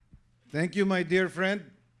Thank you, my dear friend.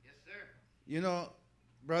 Yes, sir. You know,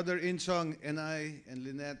 Brother Insong and I and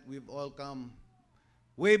Lynette, we've all come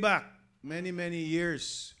way back, many, many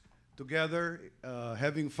years together,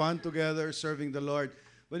 having fun together, serving the Lord.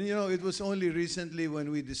 But it was only recently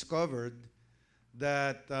when we discovered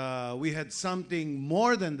that we had something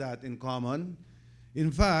more than that in common.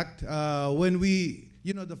 In fact, when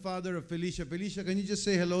the father of Felicia, can you just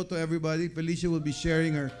say hello to everybody? Felicia will be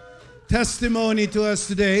sharing her testimony to us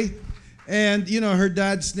today. And, her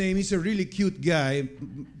dad's name, he's a really cute guy.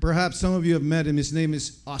 Perhaps some of you have met him. His name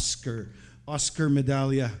is Oscar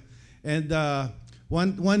Medalla. And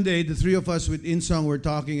one day, the three of us with Insong were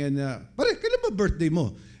talking, and, pare, kailan ba birthday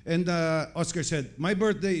mo? And Oscar said, my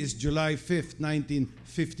birthday is July 5th,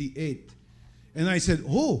 1958. And I said,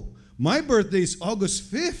 oh, my birthday is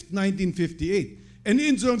August 5th, 1958. And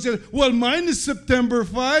Insong said, well, mine is September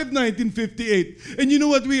 5, 1958. And you know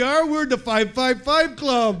what we are? We're the 555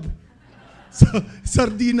 Club. So,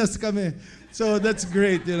 sardinas kami. So that's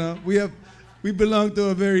great, We belong to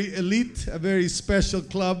a very elite, a very special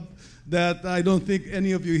club that I don't think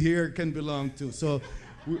any of you here can belong to. So,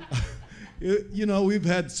 we've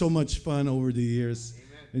had so much fun over the years,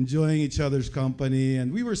 enjoying each other's company.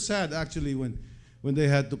 And we were sad, actually, when they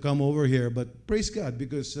had to come over here. But praise God,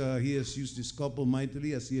 because He has used this couple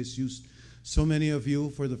mightily, as He has used so many of you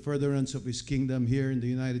for the furtherance of His kingdom here in the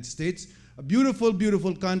United States. A beautiful,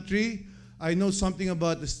 beautiful country. I know something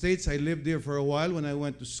about the States. I lived there for a while when I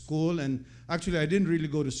went to school. And actually, I didn't really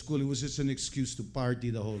go to school. It was just an excuse to party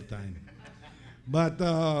the whole time. But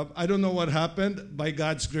I don't know what happened. By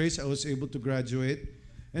God's grace, I was able to graduate.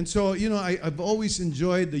 And so, I've always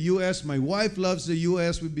enjoyed the U.S. My wife loves the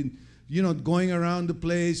U.S. We've been, going around the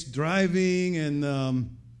place, driving, and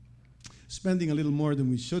spending a little more than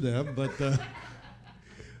we should have. But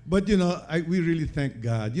we really thank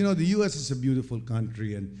God. The U.S. is a beautiful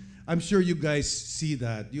country, and I'm sure you guys see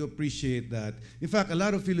that. You appreciate that. In fact, a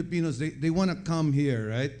lot of Filipinos, they want to come here,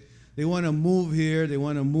 right? They want to move here. They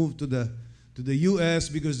want to move to the U.S.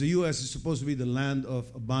 because the U.S. is supposed to be the land of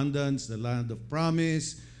abundance, the land of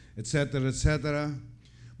promise, etc., etc.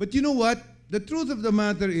 But you know what? The truth of the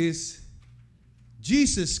matter is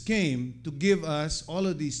Jesus came to give us all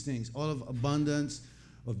of these things, all of abundance,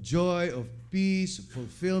 of joy, of peace, of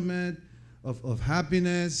fulfillment, of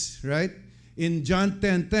happiness, right? In John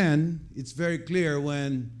 10:10, it's very clear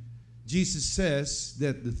when Jesus says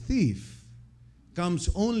that the thief comes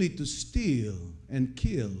only to steal and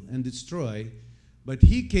kill and destroy, but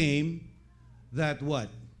He came that what?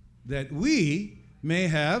 That we may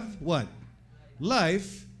have what?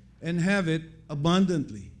 Life, and have it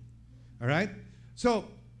abundantly. All right? So,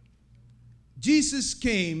 Jesus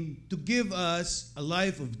came to give us a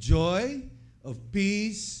life of joy, of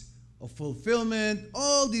peace, of fulfillment,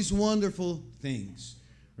 all these wonderful things,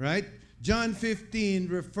 right? John 15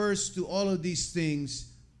 refers to all of these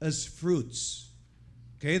things as fruits,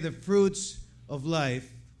 okay? The fruits of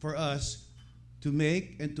life for us to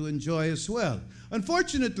make and to enjoy as well.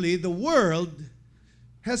 Unfortunately, the world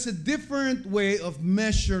has a different way of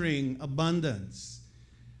measuring abundance.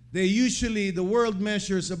 The world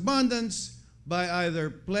measures abundance by either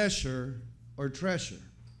pleasure or treasure,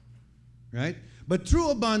 right? But true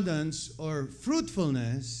abundance or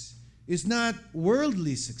fruitfulness is not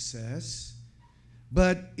worldly success,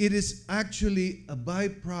 but it is actually a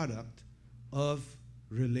byproduct of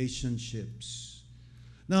relationships.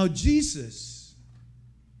 Now, Jesus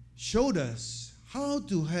showed us how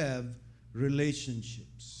to have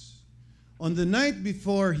relationships. On the night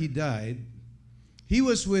before He died, He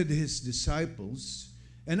was with His disciples,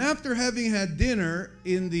 and after having had dinner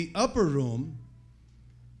in the upper room,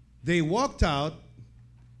 they walked out,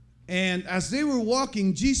 and as they were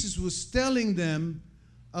walking, Jesus was telling them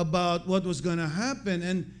about what was going to happen,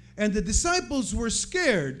 and the disciples were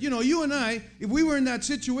scared. You and I, if we were in that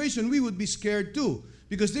situation, we would be scared too,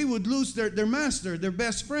 because they would lose their master, their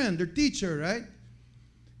best friend, their teacher, right?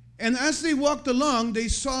 And as they walked along, they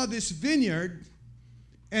saw this vineyard,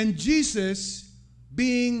 and Jesus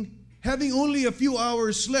having only a few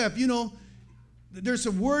hours left. There's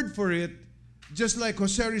a word for it. Just like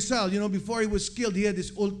Jose Rizal, before he was killed, he had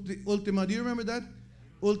this ultima. Do you remember that?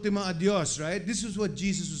 Ultima adios, right? This is what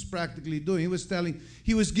Jesus was practically doing. He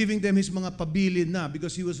was giving them his mga pabilin na,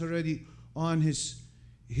 because he was already on his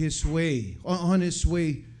way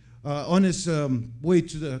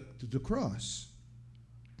to the cross.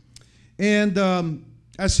 And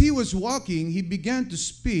as he was walking, he began to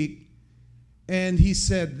speak, and he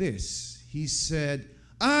said this. He said,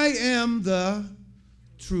 I am the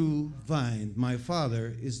true vine. My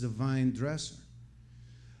Father is the vine dresser.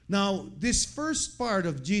 Now, this first part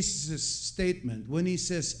of Jesus' statement, when he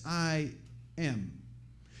says, I am.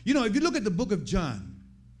 You know, if you look at the book of John,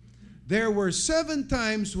 there were 7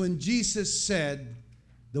 times when Jesus said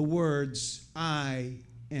the words, I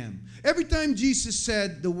am. Every time Jesus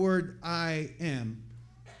said the word, I am,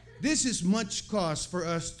 this is much cause for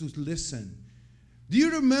us to listen. Do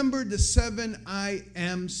you remember the 7 I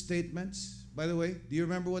am statements? By the way, do you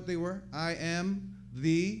remember what they were? I am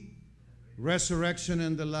the resurrection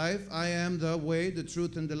and the life. I am the way, the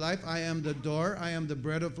truth, and the life. I am the door. I am the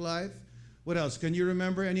bread of life. What else? Can you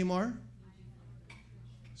remember any more?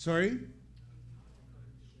 Sorry?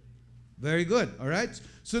 Very good. All right.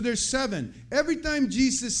 So there's 7. Every time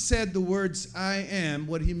Jesus said the words I am,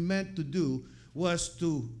 what he meant to do was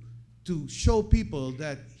to show people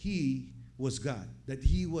that he was God, that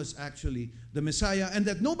he was actually the Messiah, and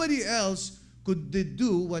that nobody else could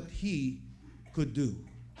do what he could do.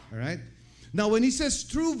 All right? Now, when he says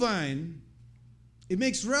true vine, it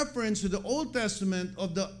makes reference to the Old Testament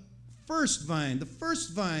of the first vine. The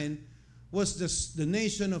first vine was the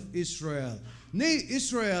nation of Israel.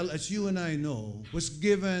 Israel, as you and I know, was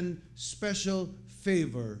given special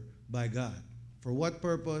favor by God. For what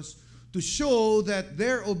purpose? To show that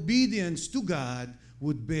their obedience to God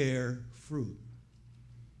would bear fruit.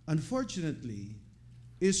 Unfortunately,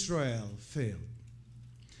 Israel failed.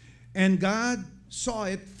 And God saw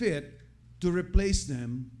it fit to replace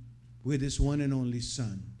them with his one and only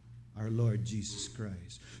Son, our Lord Jesus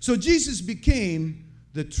Christ. So Jesus became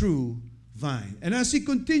the true vine. And as he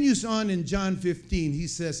continues on in John 15, he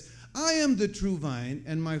says, I am the true vine,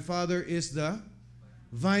 and my Father is the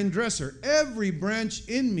vine dresser. Every branch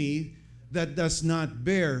in me that does not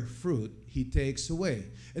bear fruit, he takes away.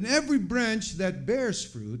 And every branch that bears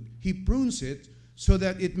fruit, he prunes it so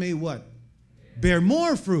that it may what? Bear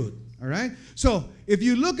more fruit. All right? So, if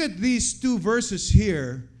you look at these 2 verses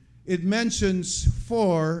here, it mentions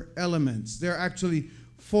 4 elements. There are actually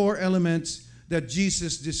 4 elements that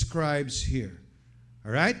Jesus describes here.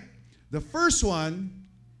 All right? The first one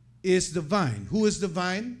is the vine. Who is the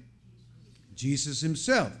vine? Jesus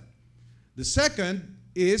himself. The second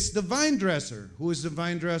is the vine dresser. Who is the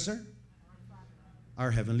vine dresser? Our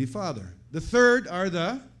Heavenly Father. The third are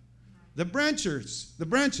the branches,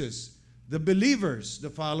 the believers, the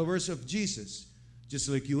followers of Jesus, just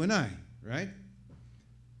like you and I, right?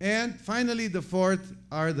 And finally, the fourth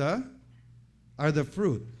are the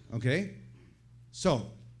fruit, okay? So,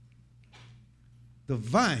 the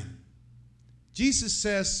vine. Jesus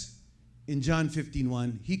says in John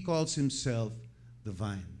 15:1, he calls himself the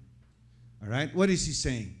vine. All right? What is he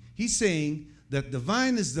saying? He's saying that the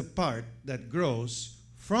vine is the part that grows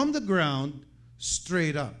from the ground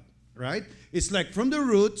straight up, right? It's like from the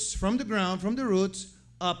roots, from the ground, from the roots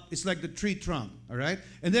up. It's like the tree trunk, all right?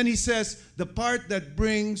 And then he says the part that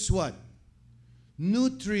brings what?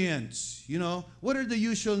 Nutrients. You know, what are the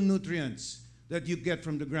usual nutrients that you get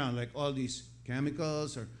from the ground? Like all these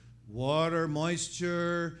chemicals or water,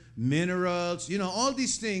 moisture, minerals, you know, all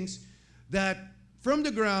these things that from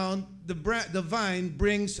the ground, the vine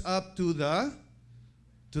brings up to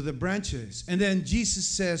the branches. And then Jesus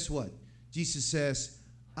says what? Jesus says,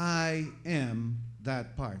 I am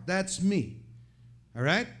that part. That's me. All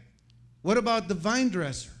right? What about the vine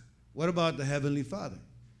dresser? What about the Heavenly Father?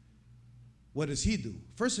 What does he do?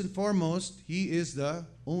 First and foremost, he is the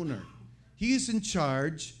owner. He is in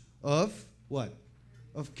charge of what?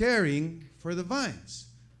 Of caring for the vines.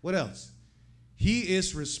 What else? He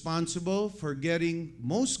is responsible for getting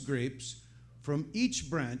most grapes from each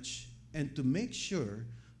branch and to make sure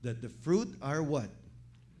that the fruit are what?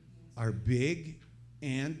 Are big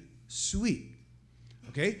and sweet.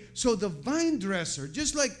 Okay? So the vine dresser,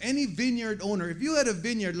 just like any vineyard owner, if you had a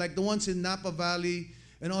vineyard like the ones in Napa Valley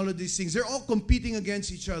and all of these things, they're all competing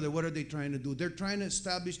against each other. What are they trying to do? They're trying to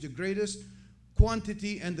establish the greatest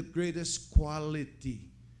quantity and the greatest quality.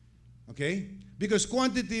 Okay? Because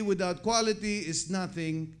quantity without quality is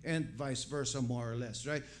nothing, and vice versa, more or less,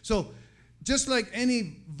 right? So, just like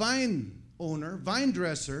any vine owner, vine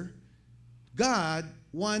dresser, God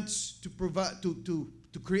wants to provide to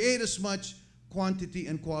create as much quantity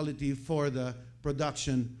and quality for the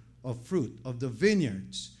production of fruit, of the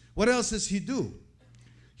vineyards. What else does he do?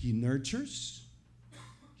 He nurtures,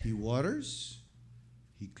 he waters,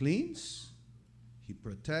 he cleans, he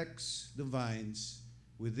protects the vines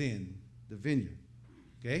within the vineyard.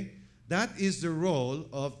 Okay? That is the role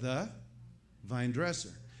of the vine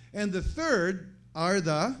dresser. And the third are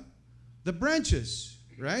the branches,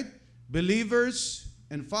 right? Believers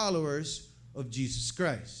and followers of Jesus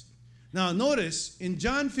Christ. Now notice in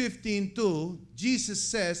John 15:2, Jesus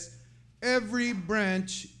says, every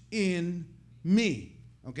branch in me.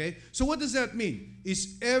 Okay? So what does that mean?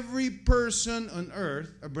 Is every person on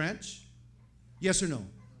earth a branch? Yes or no?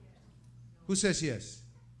 Who says yes?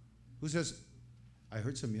 Who says, I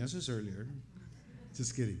heard some yeses earlier.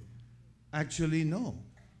 Just kidding. Actually, no.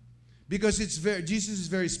 Because Jesus is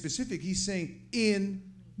very specific. He's saying, in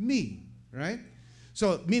me, right?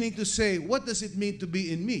 So, meaning to say, what does it mean to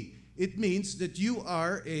be in me? It means that you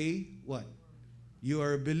are a what? You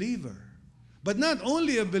are a believer. But not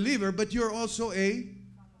only a believer, but you're also a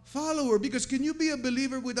follower. Because can you be a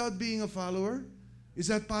believer without being a follower? Is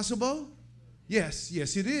that possible? Yes,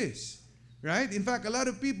 it is. Right? In fact, a lot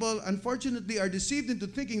of people, unfortunately, are deceived into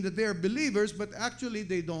thinking that they are believers, but actually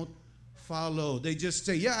they don't follow. They just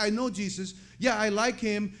say, yeah, I know Jesus. Yeah, I like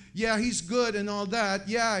him. Yeah, he's good and all that.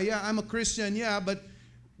 Yeah, I'm a Christian. Yeah, but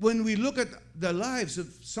when we look at the lives of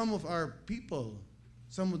some of our people,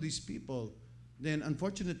 some of these people, then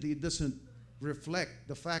unfortunately it doesn't reflect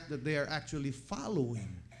the fact that they are actually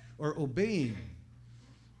following or obeying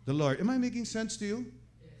the Lord. Am I making sense to you?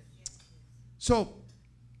 So,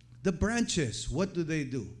 the branches, what do?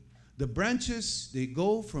 The branches, they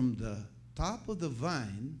go from the top of the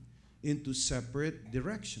vine into separate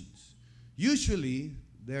directions. Usually,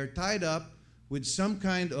 they're tied up with some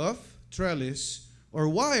kind of trellis or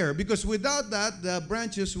wire, because without that, the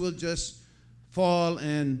branches will just fall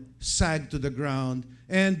and sag to the ground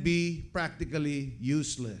and be practically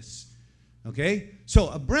useless. Okay? So,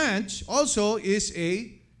 a branch also is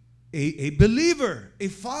a believer, a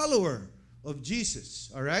follower of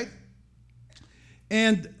Jesus, all right?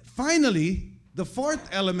 And finally, the fourth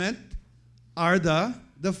element are the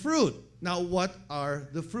fruit. Now, what are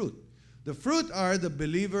the fruit? The fruit are the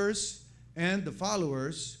believers and the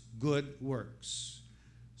followers' good works.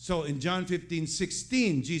 So in John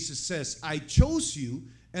 15:16, Jesus says, I chose you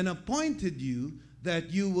and appointed you that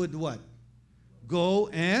you would what? Go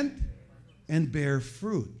and bear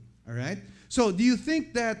fruit, all right? So do you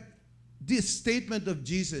think that this statement of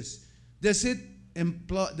Jesus, does it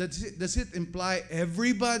imply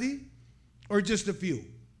everybody or just a few?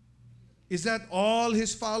 Is that all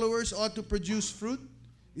his followers ought to produce fruit?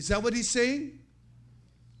 Is that what he's saying?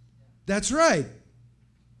 That's right.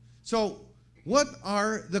 So, what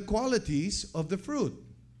are the qualities of the fruit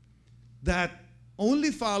that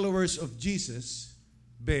only followers of Jesus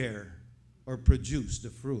bear or produce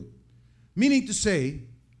the fruit? Meaning to say,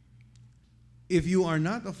 if you are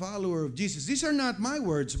not a follower of Jesus, these are not my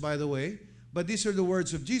words, by the way, but these are the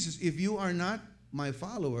words of Jesus. If you are not my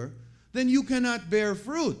follower, then you cannot bear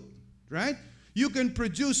fruit, right? You can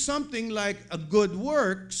produce something like a good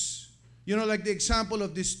works, like the example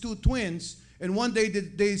of these two twins. And one day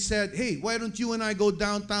they said, hey, why don't you and I go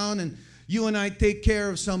downtown and you and I take care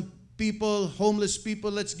of some people, homeless people,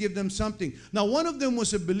 let's give them something. Now, one of them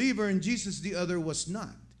was a believer in Jesus, the other was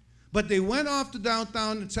not. But they went off to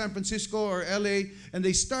downtown in San Francisco or LA and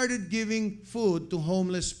they started giving food to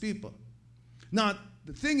homeless people. Now,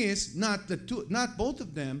 the thing is, not both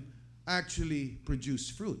of them actually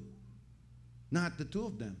produced fruit. Not the two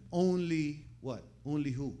of them. Only what?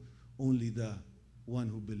 Only who? Only the one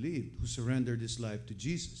who believed, who surrendered his life to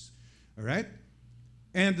Jesus. All right?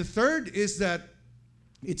 And the third is that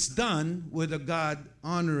it's done with a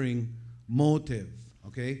God-honoring motive.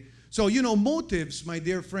 Okay? So, motives, my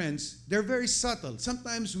dear friends, they're very subtle.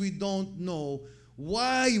 Sometimes we don't know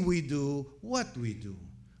why we do what we do.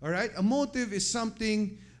 All right? A motive is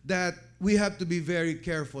something that we have to be very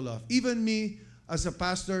careful of. Even me, as a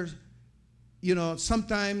pastor,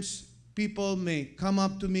 sometimes people may come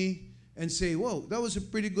up to me and say, whoa, that was a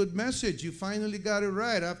pretty good message. You finally got it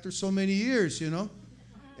right after so many years,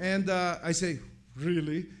 And I say,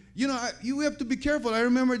 really? You have to be careful. I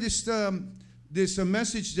remember this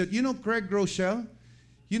message that, Craig Rochelle,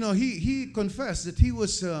 he confessed that he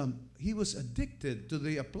was addicted to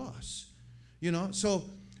the applause. So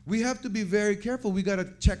we have to be very careful. We got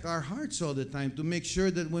to check our hearts all the time to make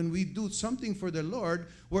sure that when we do something for the Lord,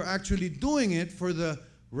 we're actually doing it for the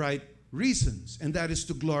right reasons, and that is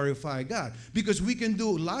to glorify God. Because we can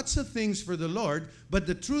do lots of things for the Lord, but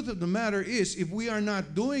the truth of the matter is, if we are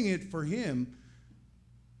not doing it for Him,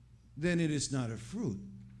 then it is not a fruit.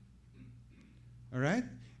 All right?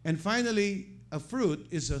 And finally, a fruit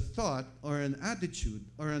is a thought or an attitude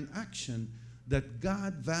or an action that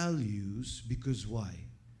God values because why?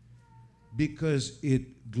 Because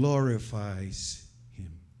it glorifies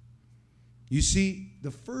Him. You see,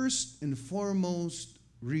 the first and foremost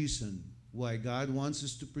reason why God wants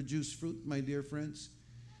us to produce fruit, my dear friends,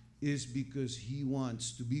 is because He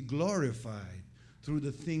wants to be glorified through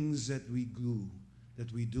the things that we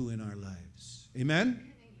do in our lives.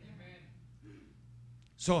 Amen?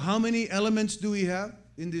 So how many elements do we have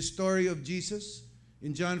in this story of Jesus?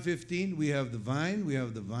 In John 15, we have the vine, we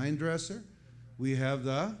have the vine dresser, we have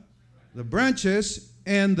the branches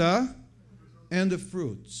and the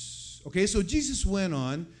fruits. Okay, so Jesus went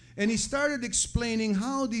on and he started explaining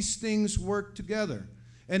how these things work together.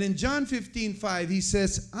 And in John 15:5, he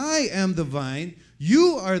says, I am the vine,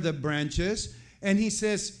 you are the branches. And he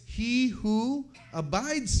says, he who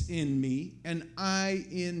abides in me and I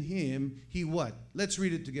in him, he what? Let's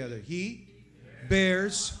read it together. He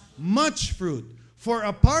bears much fruit. For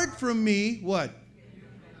apart from me, what?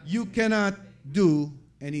 You cannot do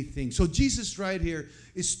anything. So Jesus right here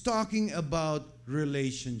is talking about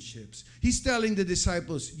relationships. He's telling the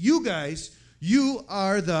disciples, you guys, you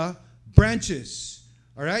are the branches.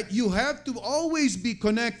 All right? You have to always be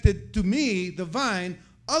connected to me, the vine.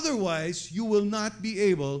 Otherwise, you will not be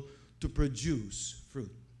able to produce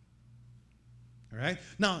fruit. All right?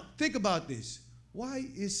 Now, think about this. Why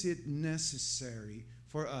is it necessary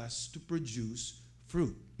for us to produce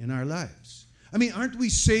fruit in our lives? I mean, aren't we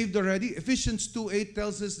saved already? Ephesians 2:8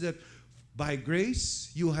 tells us that by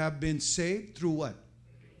grace you have been saved through what?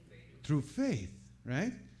 Through faith,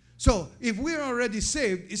 right? So, if we're already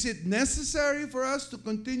saved, is it necessary for us to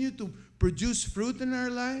continue to produce fruit in our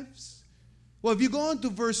lives? Well, if you go on to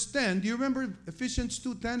verse 10, do you remember Ephesians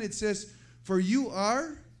 2:10? It says, for you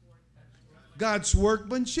are God's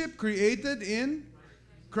workmanship created in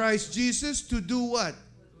Christ Jesus to do what?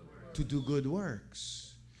 To do good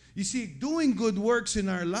works. You see, doing good works in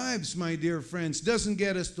our lives, my dear friends, doesn't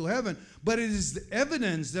get us to heaven, but it is the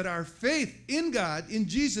evidence that our faith in God, in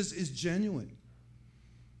Jesus, is genuine.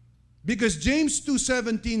 Because James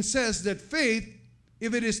 2:17 says that faith,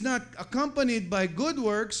 if it is not accompanied by good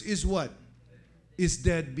works, is what? Is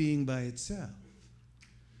dead being by itself.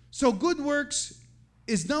 So good works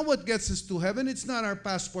is not what gets us to heaven. It's not our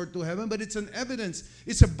passport to heaven, but it's an evidence.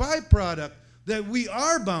 It's a byproduct that we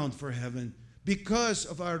are bound for heaven because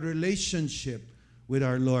of our relationship with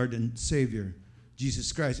our Lord and Savior,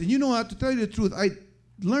 Jesus Christ. And you know what? To tell you the truth, I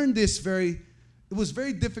learned this it was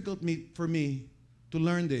very difficult for me to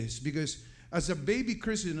learn this because as a baby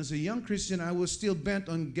Christian, as a young Christian, I was still bent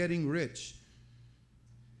on getting rich.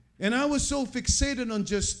 And I was so fixated on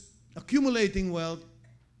just accumulating wealth,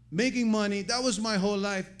 making money. That was my whole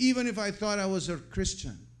life, even if I thought I was a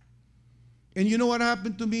Christian. And you know what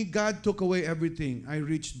happened to me? God took away everything. I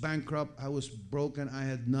reached bankrupt. I was broken. I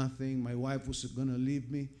had nothing. My wife was going to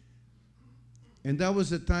leave me. And that was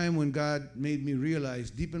the time when God made me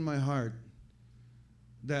realize deep in my heart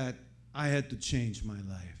that I had to change my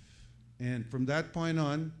life. And from that point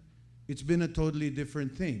on, it's been a totally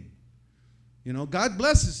different thing. You know, God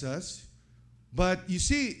blesses us, but you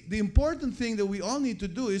see, the important thing that we all need to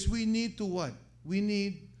do is we need to what? We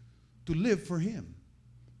need to live for Him,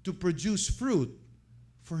 to produce fruit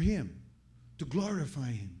for Him, to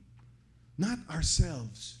glorify Him. Not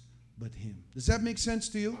ourselves, but Him. Does that make sense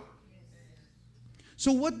to you?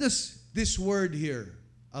 So what does this word here,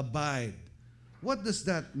 abide, what does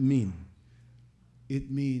that mean?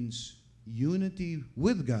 It means unity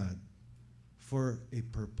with God for a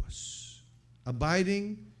purpose.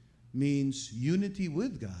 Abiding means unity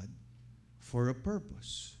with God for a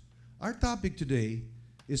purpose. Our topic today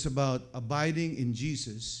is about abiding in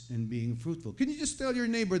Jesus and being fruitful. Can you just tell your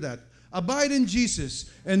neighbor that? Abide in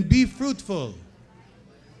Jesus and be fruitful.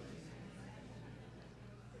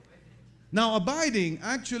 Now, abiding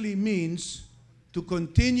actually means to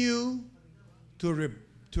continue, to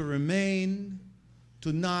remain,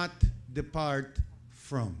 to not depart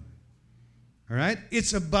from. All right?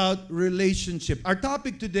 It's about relationship. Our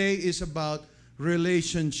topic today is about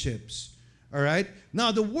relationships. All right?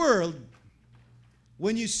 Now, the world,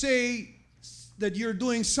 when you say that you're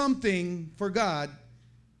doing something for God,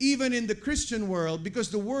 even in the Christian world, because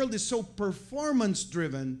the world is so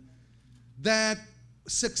performance-driven, that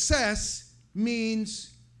success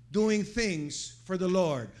means doing things for the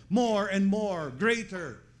Lord. More and more,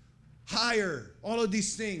 greater, higher, all of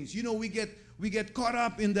these things. You know, we get caught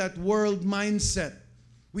up in that world mindset.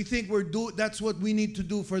 We think that's what we need to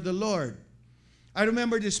do for the Lord. I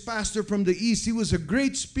remember this pastor from the East. He was a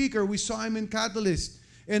great speaker. We saw him in Catalyst.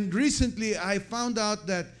 And recently I found out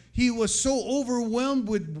that he was so overwhelmed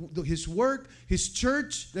with his work. His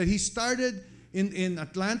church that he started in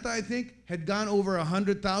Atlanta, I think, had gone over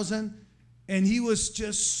 100,000. And he was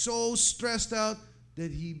just so stressed out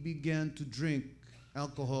that he began to drink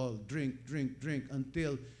alcohol, drink,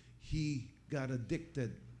 until he got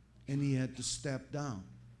addicted and he had to step down.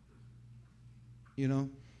 You know?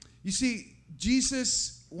 You see,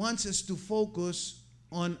 Jesus wants us to focus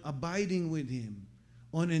on abiding with Him,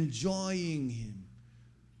 on enjoying Him,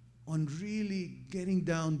 on really getting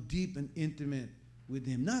down deep and intimate with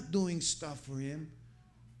Him. Not doing stuff for Him,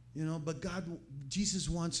 But Jesus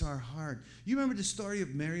wants our heart. You remember the story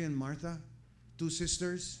of Mary and Martha, two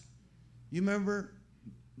sisters? You remember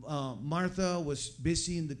Martha was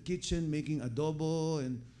busy in the kitchen making adobo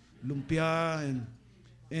and lumpia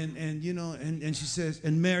and she says,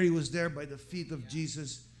 and Mary was there by the feet of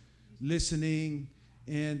Jesus listening.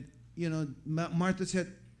 And, Martha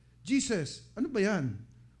said, Jesus, ano ba yan?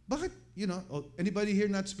 Bakit, anybody here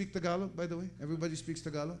not speak Tagalog, by the way? Everybody speaks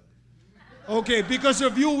Tagalog? Okay, because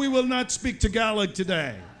of you, we will not speak Tagalog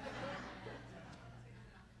today.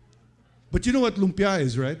 But you know what lumpia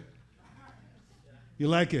is, right? You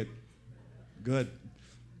like it? Good.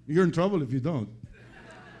 You're in trouble if you don't.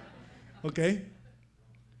 Okay?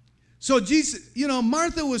 So Jesus,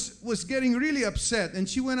 Martha was getting really upset, and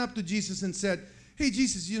she went up to Jesus and said, hey,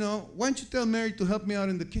 Jesus, why don't you tell Mary to help me out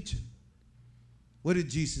in the kitchen? What did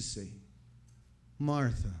Jesus say?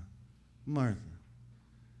 Martha, Martha,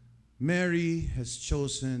 Mary has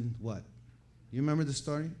chosen what? You remember the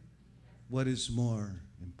story? What is more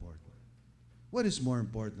important? What is more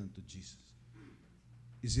important to Jesus?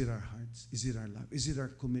 Is it our hearts? Is it our love? Is it our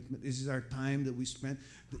commitment? Is it our time that we spend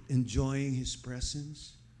enjoying His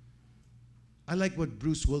presence? I like what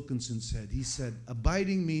Bruce Wilkinson said. He said,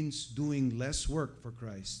 abiding means doing less work for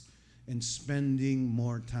Christ and spending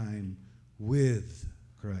more time with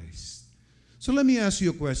Christ. So let me ask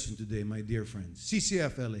you a question today, my dear friends.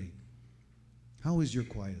 CCFLA, how is your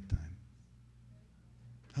quiet time?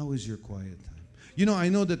 How is your quiet time? I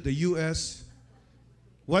know that the U.S.,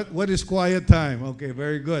 what is quiet time? Okay,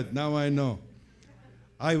 very good. Now I know.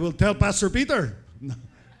 I will tell Pastor Peter. No,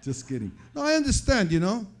 just kidding. No, I understand,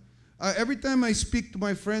 every time I speak to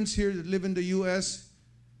my friends here that live in the U.S.,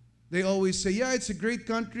 they always say, yeah, it's a great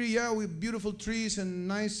country. Yeah, we have beautiful trees and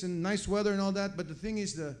nice weather and all that. But the thing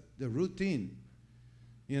is the routine.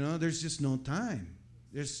 There's just no time.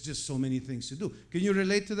 There's just so many things to do. Can you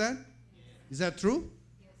relate to that? Yes. Is that true?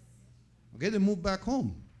 Yes. Okay, then move back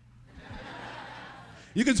home.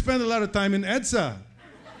 You can spend a lot of time in EDSA,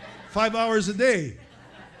 5 hours a day.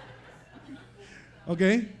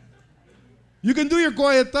 Okay? You can do your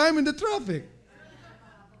quiet time in the traffic.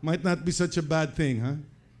 Might not be such a bad thing, huh?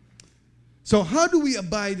 So how do we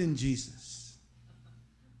abide in Jesus?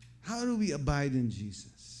 How do we abide in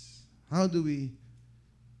Jesus? How do we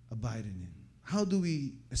abide in Him? How do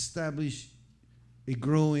we establish a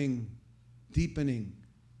growing, deepening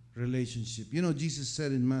relationship? Jesus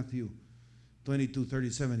said in Matthew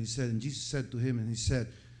 22:37, He said, and Jesus said to him, and He said,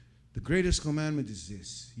 the greatest commandment is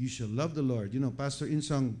this: you shall love the Lord. Pastor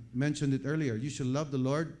Insong mentioned it earlier. You shall love the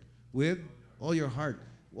Lord with all your heart,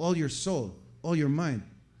 all your soul, all your mind.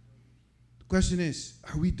 The question is,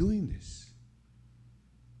 are we doing this?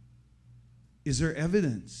 Is there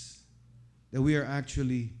evidence that we are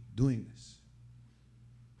actually doing this?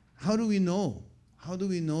 How do we know? How do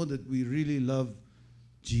we know that we really love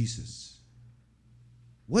Jesus?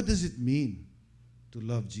 What does it mean to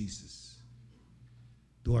love Jesus?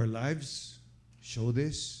 Do our lives show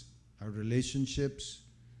this? Our relationships?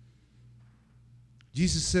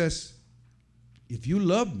 Jesus says, if you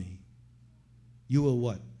love me, you will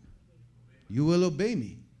what? You will obey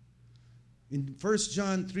me. In 1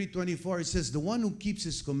 John 3:24, it says, the one who keeps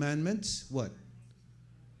His commandments, what?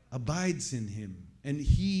 Abides in Him, and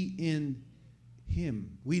He in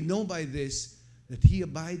Him. We know by this that He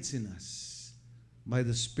abides in us by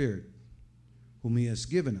the Spirit whom He has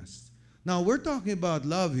given us. Now, we're talking about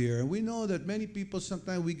love here, and we know that many people,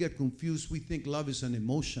 sometimes we get confused. We think love is an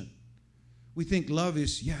emotion. We think love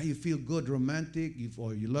is, you feel good, romantic,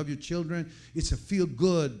 or you love your children. It's a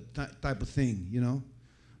feel-good type of thing,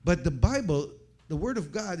 But the Bible, the Word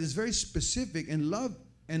of God, is very specific, and love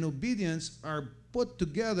and obedience are put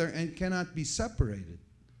together and cannot be separated.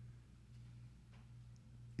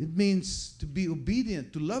 It means to be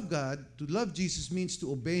obedient, to love God, to love Jesus means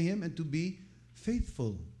to obey Him and to be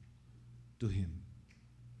faithful to Him.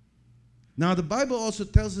 Now, the Bible also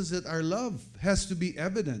tells us that our love has to be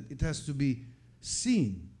evident. It has to be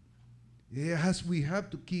seen. We have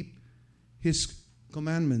to keep His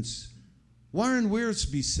commandments. Warren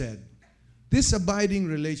Wiersbe said, this abiding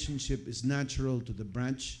relationship is natural to the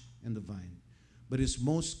branch and the vine, but is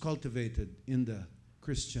most cultivated in the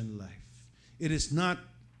Christian life. It is not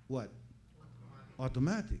what?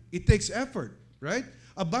 Automatic. It takes effort, right?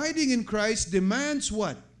 Abiding in Christ demands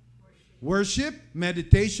what? Worship,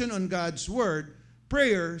 meditation on God's Word,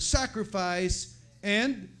 prayer, sacrifice,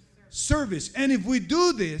 and service. And if we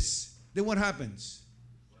do this, then what happens?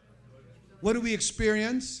 What do we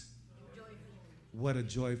experience? What a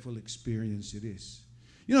joyful experience it is.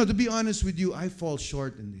 To be honest with you, I fall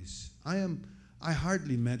short in this. I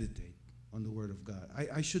hardly meditate on the Word of God.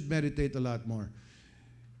 I should meditate a lot more.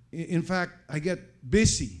 In fact, I get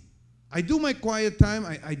busy. I do my quiet time.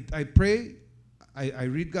 I pray. I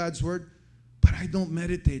read God's word. But I don't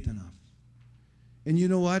meditate enough. And you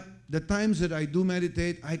know what? The times that I do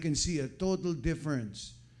meditate, I can see a total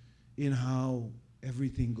difference in how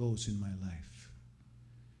everything goes in my life.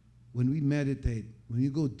 When we meditate, when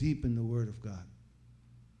you go deep in the Word of God,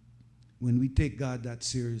 when we take God that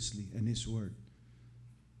seriously and His Word,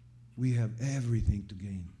 we have everything to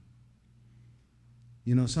gain.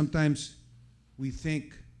 You know, sometimes we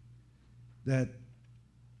think that,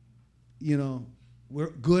 you know,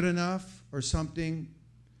 we're good enough or something.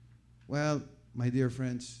 Well, my dear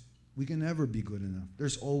friends, we can never be good enough.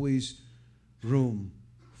 There's always room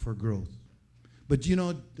for growth. But you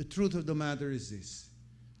know, the truth of the matter is this.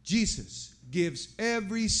 Jesus gives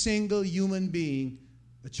every single human being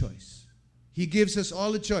a choice. He gives us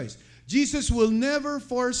all a choice. Jesus will never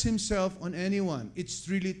force Himself on anyone. It's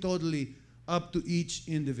really totally up to each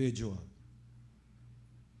individual.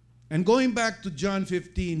 And going back to John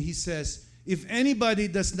 15, He says, if anybody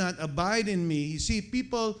does not abide in me, you see,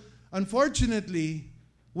 people, unfortunately,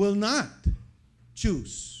 will not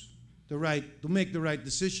choose to make the right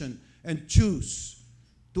decision and choose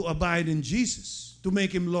to abide in Jesus, to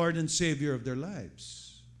make Him Lord and Savior of their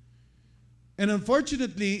lives. And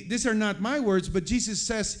unfortunately, these are not my words, but Jesus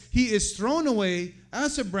says He is thrown away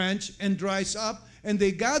as a branch and dries up, and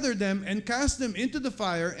they gather them and cast them into the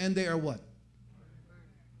fire, and they are what?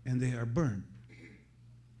 And they are burned.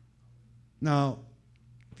 Now,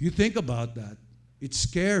 if you think about that, it's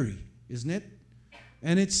scary, isn't it?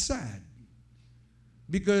 And it's sad.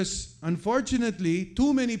 Because, unfortunately,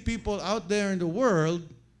 too many people out there in the world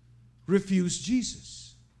refuse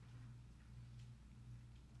Jesus.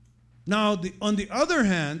 Now, on the other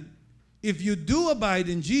hand, if you do abide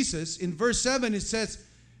in Jesus, in verse 7 it says,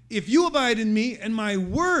 if you abide in me and my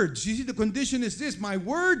words, you see the condition is this, my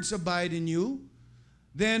words abide in you,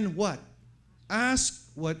 then what? Ask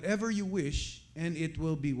whatever you wish and it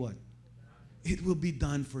will be what? It will be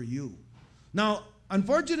done for you. Now,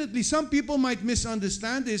 unfortunately, some people might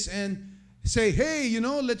misunderstand this and say, hey, you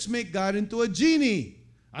know, let's make God into a genie.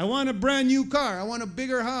 I want a brand new car. I want a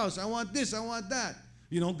bigger house. I want this. I want that.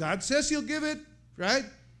 You know, God says He'll give it, right?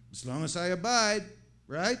 As long as I abide,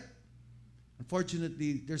 right?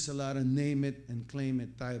 Unfortunately, there's a lot of name it and claim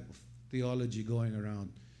it type of theology going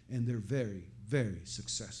around, and they're very, very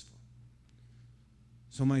successful.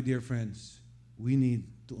 So, my dear friends, we need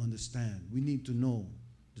to understand. We need to know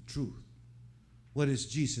the truth. What is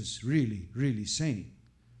Jesus really, really saying?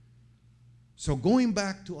 So going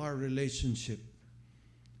back to our relationship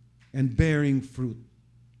and bearing fruit,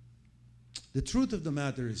 the truth of the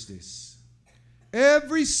matter is this.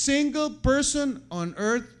 Every single person on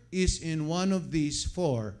earth is in one of these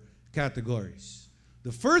 4 categories.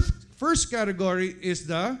 The first category is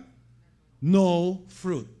the no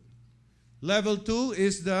fruit. Level 2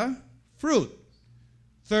 is the fruit.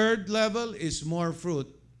 Third level is more fruit.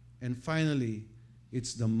 And finally,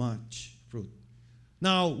 it's the much fruit.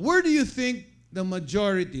 Now, where do you think the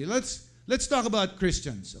majority? Let's talk about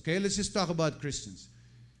Christians, okay? Let's just talk about Christians.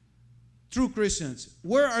 True Christians.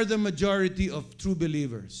 Where are the majority of true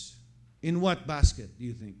believers? In what basket do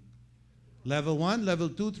you think? Level 1, level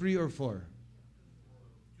 2, 3, or 4?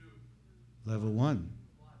 Level 1.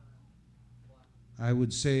 I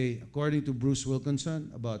would say, according to Bruce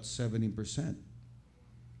Wilkinson, about 70%.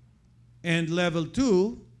 And level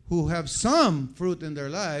 2, who have some fruit in their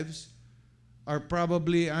lives, are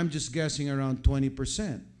probably, I'm just guessing, around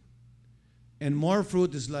 20%. And more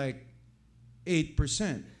fruit is like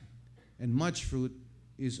 8%. And much fruit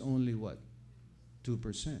is only what?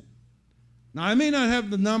 2%. Now, I may not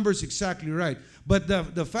have the numbers exactly right, but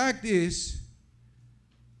the fact is,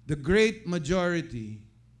 the great majority,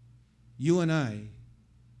 you and I,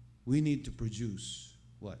 we need to produce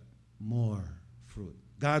what? More fruit.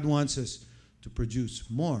 God wants us to produce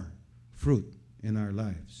more fruit in our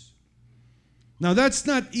lives. Now, that's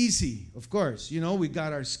not easy, of course. You know, we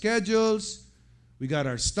got our schedules, we got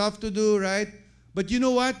our stuff to do, right? But you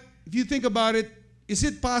know what? If you think about it, is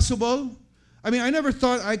it possible? I mean, I never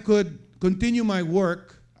thought I could continue my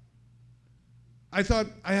work. I thought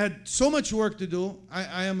I had so much work to do.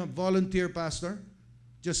 I am a volunteer pastor,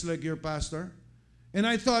 just like your pastor. And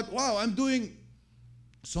I thought, wow, I'm doing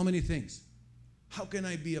so many things. How can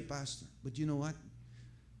I be a pastor? But you know what?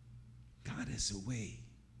 God has a way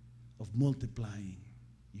of multiplying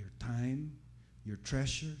your time, your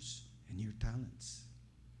treasures, and your talents.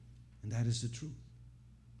 And that is the truth.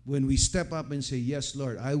 When we step up and say, yes,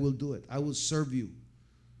 Lord, I will do it. I will serve you.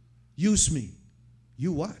 Use me.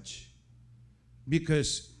 You watch.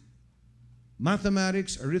 Because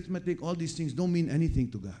Mathematics, arithmetic, all these things don't mean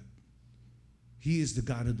anything to God. He is the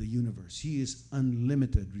God of the universe. He is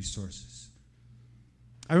unlimited resources.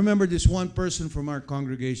 I remember this one person from our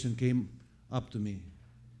congregation came up to me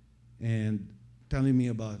and telling me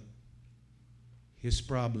about his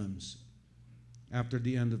problems after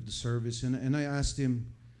the end of the service. And I asked him,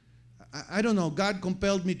 I don't know, God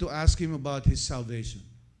compelled me to ask him about his salvation.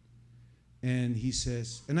 And he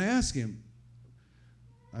says, and I asked him,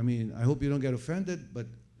 I mean, I hope you don't get offended, but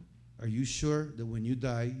are you sure that when you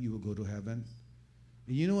die, you will go to heaven?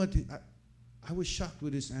 And you know what? I was shocked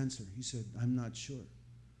with his answer. He said, I'm not sure.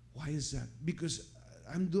 Why is that? Because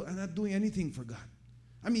I'm not doing anything for God.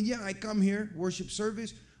 I mean, yeah, I come here, worship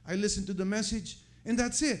service, I listen to the message, and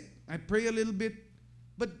that's it. I pray a little bit,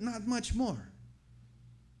 but not much more.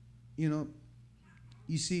 You know,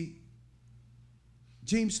 you see,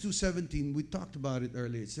 James 2:17, we talked about it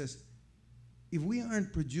earlier. It says, if we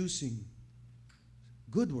aren't producing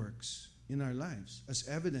good works in our lives as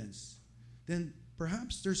evidence, then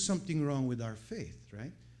perhaps there's something wrong with our faith,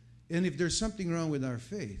 right? And if there's something wrong with our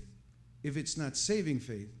faith, if it's not saving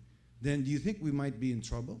faith, then do you think we might be in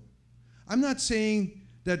trouble? I'm not saying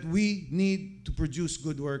that we need to produce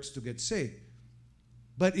good works to get saved.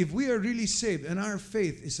 But if we are really saved and our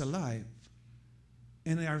faith is alive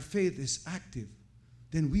and our faith is active,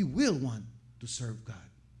 then we will want to serve God.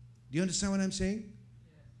 Do you understand what I'm saying?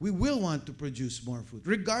 We will want to produce more fruit,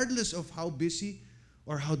 regardless of how busy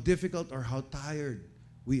or how difficult or how tired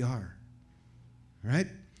we are. Right?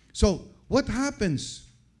 So, what happens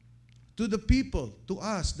to the people, to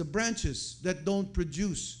us, the branches that don't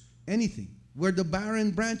produce anything? We're the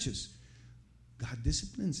barren branches. God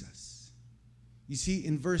disciplines us. You see,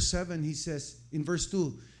 in verse 7, he says, in verse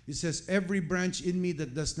 2, he says, every branch in me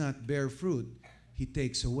that does not bear fruit, he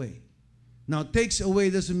takes away. Now, takes away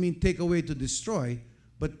doesn't mean take away to destroy,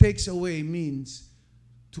 but takes away means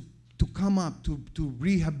to come up, to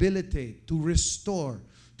rehabilitate, to restore,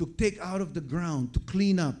 to take out of the ground, to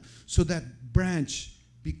clean up, so that branch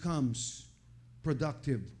becomes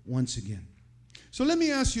productive once again. So let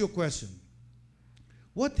me ask you a question.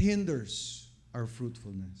 What hinders our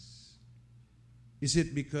fruitfulness? Is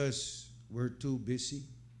it because we're too busy?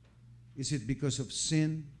 Is it because of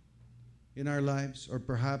sin in our lives? Or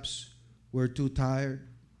perhaps we're too tired?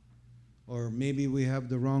 Or maybe we have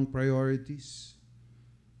the wrong priorities?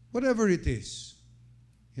 Whatever it is,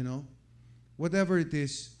 whatever it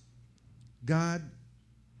is, God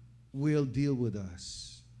will deal with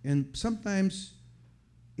us. And sometimes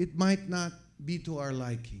it might not be to our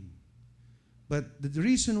liking. But the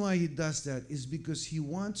reason why he does that is because he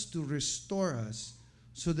wants to restore us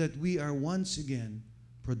so that we are once again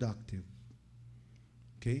productive.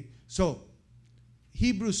 Okay? So,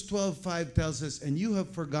 Hebrews 12:5 tells us, and you have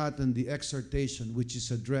forgotten the exhortation which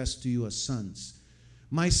is addressed to you as sons.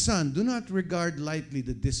 My son, do not regard lightly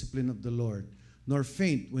the discipline of the Lord, nor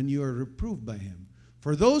faint when you are reproved by him.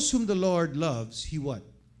 For those whom the Lord loves, he what?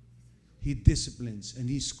 He disciplines, and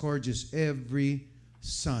he scourges every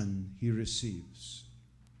son he receives.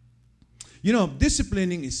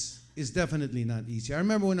 Disciplining is definitely not easy. I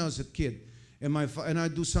remember when I was a kid, and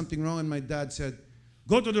I'd do something wrong, and my dad said,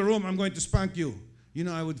 go to the room, I'm going to spank you.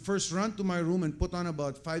 I would first run to my room and put on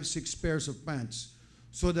about 5-6 pairs of pants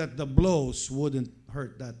so that the blows wouldn't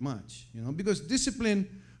hurt that much, because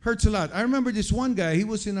discipline hurts a lot. I remember this one guy, he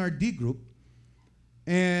was in our D group,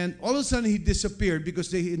 and all of a sudden he disappeared because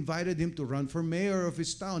they invited him to run for mayor of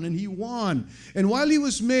his town, and he won. And while he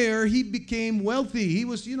was mayor, he became wealthy. He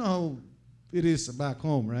was, how it is back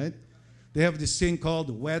home, right? They have this thing called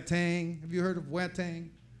the wetang. Have you heard of wetang?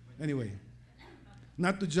 Anyway,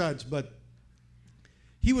 not to judge, but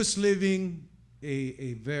he was living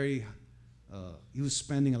he was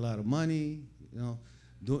spending a lot of money,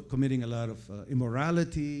 committing a lot of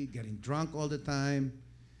immorality, getting drunk all the time.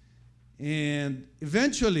 And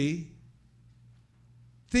eventually,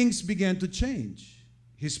 things began to change.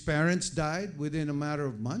 His parents died within a matter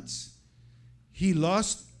of months. He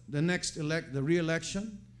lost the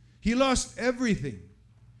re-election. He lost everything.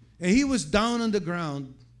 And he was down on the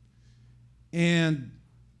ground. And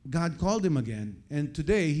God called him again. And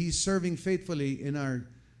today, he's serving faithfully in our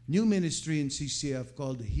new ministry in CCF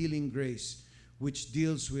called the Healing Grace, which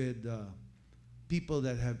deals with people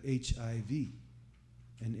that have HIV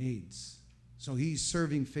and AIDS. So he's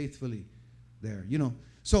serving faithfully there,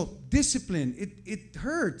 So discipline, it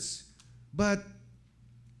hurts, but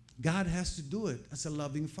God has to do it as a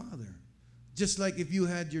loving father. Just like if you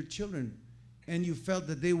had your children and you felt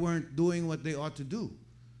that they weren't doing what they ought to do,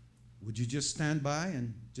 would you just stand by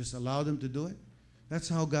and just allow them to do it? That's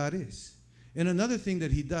how God is. And another thing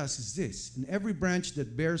that he does is this. In every branch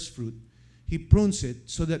that bears fruit, He prunes it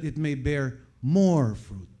so that it may bear more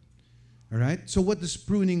fruit. All right? So what does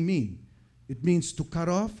pruning mean? It means to cut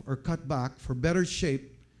off or cut back for better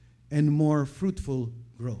shape and more fruitful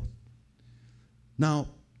growth. Now,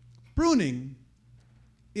 pruning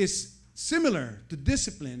is similar to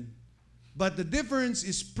discipline, but the difference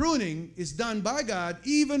is pruning is done by God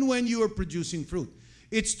even when you are producing fruit.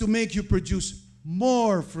 It's to make you produce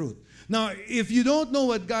more fruit. Now, if you don't know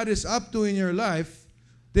what God is up to in your life,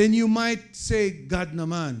 then you might say, God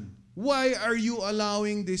naman, why are you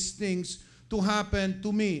allowing these things to happen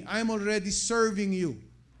to me? I'm already serving you.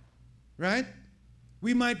 Right?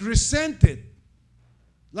 We might resent it.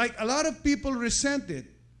 Like a lot of people resent it.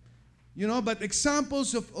 You know, but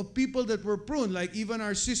examples of people that were pruned, like even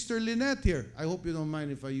our sister Lynette here. I hope you don't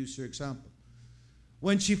mind if I use your example.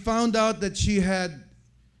 When she found out that she had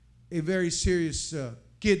a very serious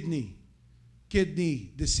kidney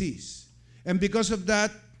disease. And because of that,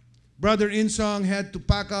 Brother Insong had to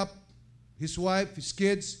pack up his wife, his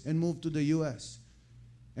kids, and move to the U.S.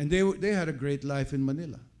 And they had a great life in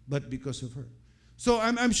Manila, but because of her. So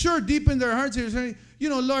I'm sure deep in their hearts they're saying, you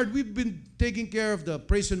know, Lord, we've been taking care of the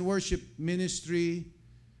praise and worship ministry.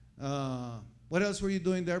 What else were you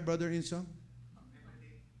doing there, Brother Insong?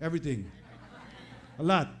 Everything. A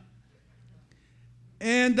lot.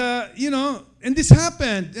 And, you know, and this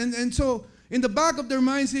happened. And so in the back of their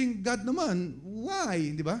minds saying, God naman,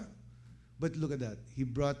 why? Di ba? But look at that. He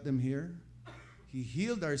brought them here. He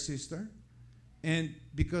healed our sister. And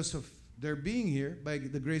because of their being here, by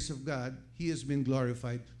the grace of God, He has been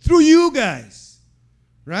glorified through you guys.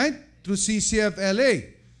 Right? Through CCF LA.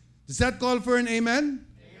 Does that call for an amen?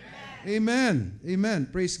 Amen. Amen.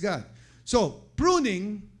 Praise God. So,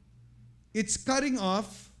 pruning, it's cutting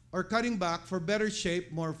off or cutting back for better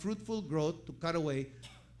shape, more fruitful growth to cut away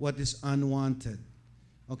what is unwanted.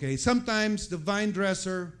 Okay, sometimes the vine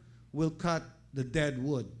dresser will cut the dead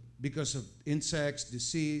wood because of insects,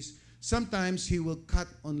 disease. Sometimes he will cut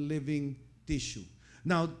on living tissue.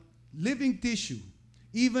 Now, living tissue,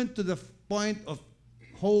 even to the point of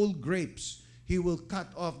whole grapes, he will cut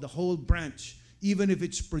off the whole branch, even if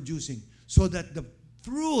it's producing, so that the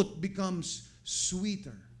fruit becomes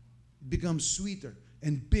sweeter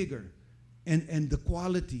and bigger, and the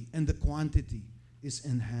quality and the quantity is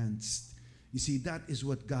enhanced. You see, that is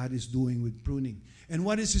what God is doing with pruning. And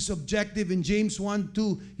what is His objective? In James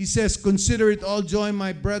 1:2, He says, consider it all joy,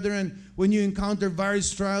 my brethren, when you encounter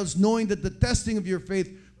various trials, knowing that the testing of your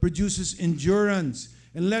faith produces endurance.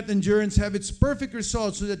 And let endurance have its perfect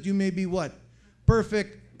result, so that you may be what?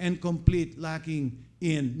 Perfect and complete, lacking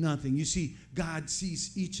in nothing. You see, God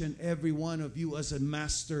sees each and every one of you as a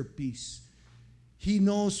masterpiece. He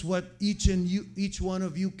knows what each one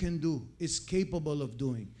of you can do, is capable of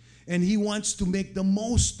doing. And He wants to make the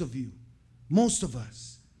most of you, most of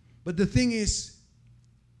us. But the thing is,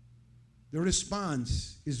 the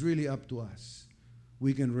response is really up to us.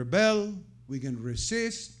 We can rebel, we can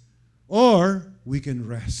resist, or we can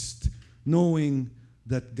rest, knowing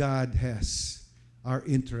that God has our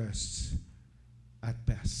interests at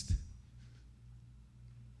best.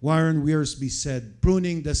 Warren Wiersbe said,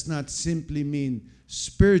 pruning does not simply mean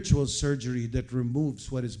spiritual surgery that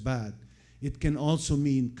removes what is bad. It can also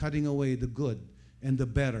mean cutting away the good and the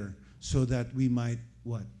better so that we might,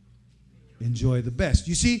 what? Enjoy the best.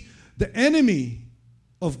 You see, the enemy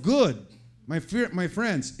of good, my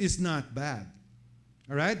friends, is not bad.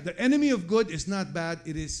 All right? The enemy of good is not bad.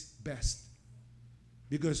 It is best.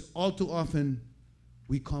 Because all too often,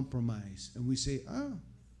 we compromise and we say,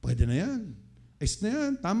 pwede na yan. Ayos na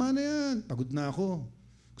yan. Tama na yan. Pagod na ako.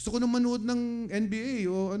 Gusto ko na manood ng NBA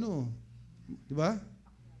o ano. Di ba?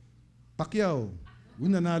 Pacquiao.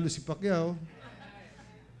 Nanalo si Pacquiao.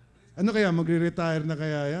 Ano kaya? Magre-retire na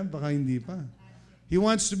kaya yan? Baka hindi pa. He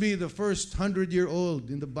wants to be the first 100-year-old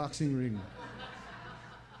in the boxing ring.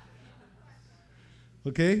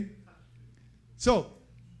 Okay? So,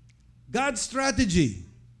 God's strategy,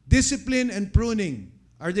 discipline and pruning,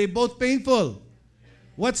 are they both painful?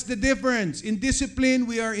 What's the difference? In discipline,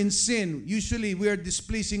 we are in sin. Usually, we are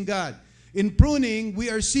displeasing God. In pruning, we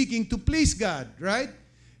are seeking to please God, right?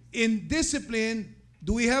 In discipline,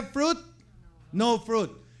 do we have fruit? No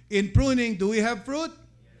fruit. In pruning, do we have fruit?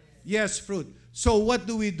 Yes, fruit. So what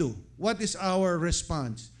do? What is our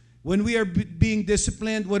response? When we are being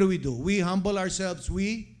disciplined, what do? We humble ourselves.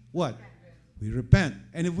 We what? We repent.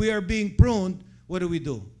 And if we are being pruned, what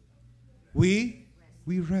do? We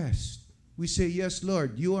rest. We say, yes,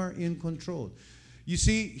 Lord, you are in control. You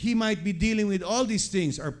see, He might be dealing with all these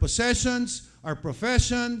things, our possessions, our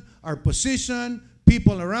profession, our position,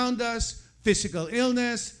 people around us, physical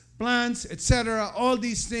illness, plants, etc. All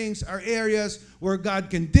these things are areas where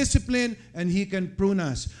God can discipline and He can prune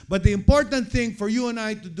us. But the important thing for you and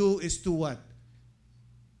I to do is to what?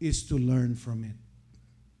 Is to learn from it,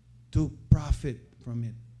 to profit from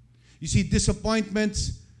it. You see,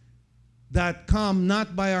 disappointments that come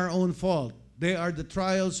not by our own fault, they are the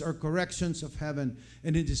trials or corrections of heaven,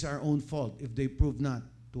 and it is our own fault if they prove not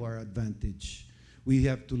to our advantage. We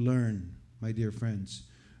have to learn, my dear friends.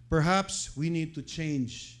 Perhaps we need to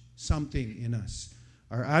change something in us.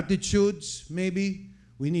 Our attitudes, maybe.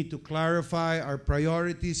 We need to clarify our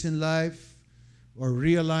priorities in life or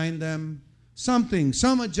realign them. Something,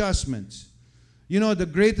 some adjustments. You know, the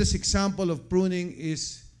greatest example of pruning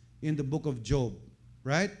is in the book of Job,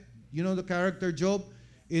 right? You know the character Job?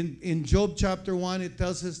 In Job chapter 1, it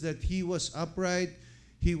tells us that he was upright.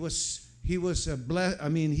 He was blessed. I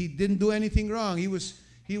mean, he didn't do anything wrong. He was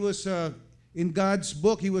in God's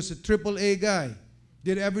book, he was a AAA guy.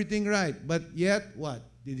 Did everything right. But yet, what?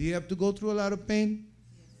 Did he have to go through a lot of pain?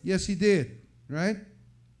 Yes, he did. Right?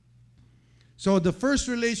 So the first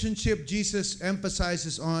relationship Jesus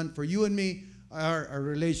emphasizes on for you and me are our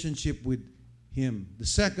relationship with Him. The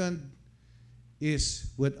second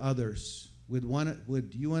is with others,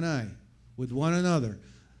 with you and I, with one another.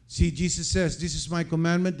 See, Jesus says, "This is my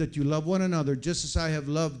commandment, that you love one another just as I have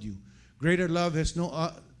loved you. Greater love has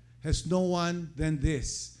no one than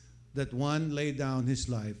this, that one lay down his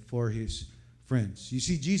life for his friends." You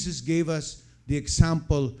see, Jesus gave us the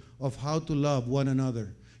example of how to love one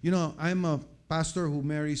another. You know, I'm a pastor who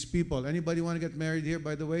marries people. Anybody want to get married here,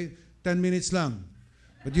 by the way? 10 minutes lang.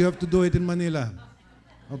 But you have to do it in Manila.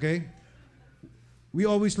 Okay? We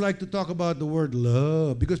always like to talk about the word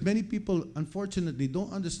love because many people, unfortunately,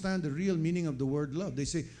 don't understand the real meaning of the word love. They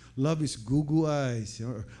say, love is goo-goo eyes.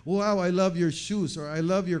 Or, wow, I love your shoes. Or I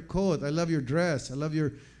love your coat. I love your dress. I love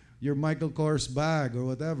your Michael Kors bag or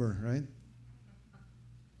whatever, right?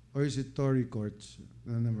 Or is it Tory Courts?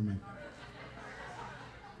 No, never mind.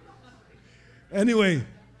 Anyway,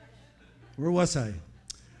 where was I?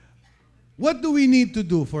 What do we need to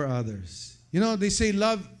do for others? You know, they say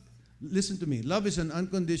love, listen to me, love is an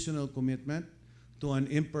unconditional commitment to an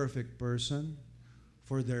imperfect person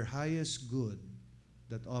for their highest good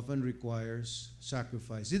that often requires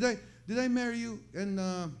sacrifice. Did I marry you and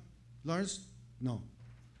Lawrence? No.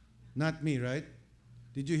 Not me, right?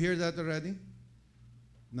 Did you hear that already?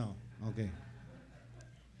 No. Okay.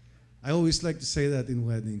 I always like to say that in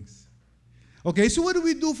weddings. Okay, so what do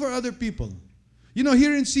we do for other people? You know,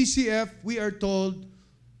 here in CCF, we are told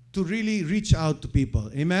to really reach out to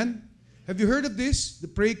people. Amen? Have you heard of this? The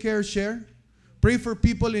Pray, Care, Share? Pray for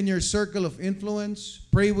people in your circle of influence.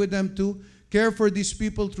 Pray with them too. Care for these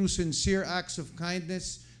people through sincere acts of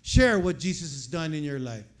kindness. Share what Jesus has done in your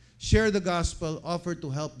life. Share the gospel. Offer to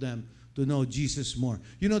help them to know Jesus more.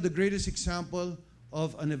 You know, the greatest example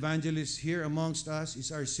of an evangelist here amongst us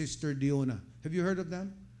is our sister Diona. Have you heard of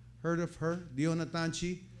them? Heard of her? Diona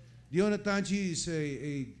Tanchi. Diona Tanchi is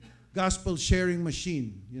a gospel sharing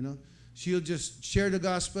machine, you know. She'll just share the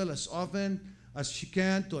gospel as often as she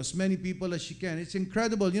can to as many people as she can. It's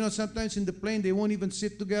incredible. You know, sometimes in the plane, they won't even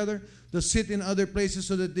sit together. They'll sit in other places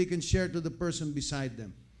so that they can share to the person beside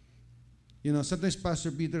them. You know, sometimes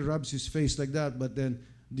Pastor Peter rubs his face like that, but then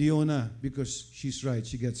Diona, because she's right,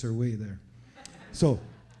 she gets her way there. So,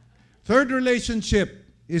 third relationship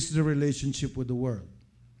is the relationship with the world.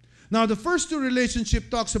 Now, the first two relationship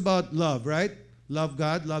talks about love, right? Love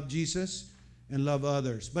God, love Jesus, and love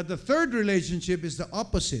others. But the third relationship is the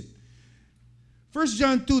opposite. 1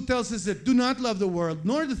 John 2 tells us that do not love the world,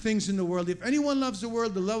 nor the things in the world. If anyone loves the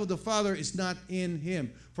world, the love of the Father is not in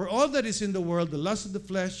him. For all that is in the world, the lust of the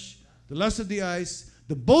flesh, the lust of the eyes,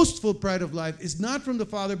 the boastful pride of life, is not from the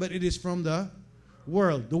Father, but it is from the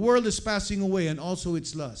world. The world is passing away, and also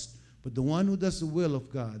its lust. But the one who does the will of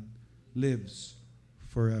God lives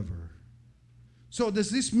forever. So does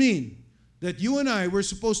this mean that you and I, we're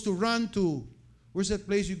supposed to run to, where's that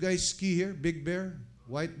place you guys ski here? Big Bear?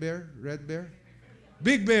 White Bear? Red Bear?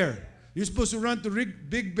 Big Bear. You're supposed to run to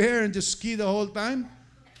Big Bear and just ski the whole time?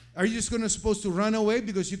 Are you just supposed to run away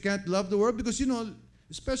because you can't love the world? Because, you know,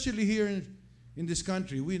 especially here in this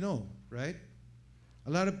country, we know, right? A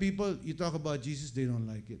lot of people, you talk about Jesus, they don't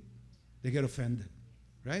like it. They get offended,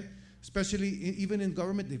 right? Especially even in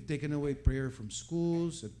government, they've taken away prayer from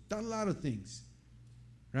schools, they've done a lot of things,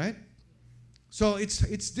 right? So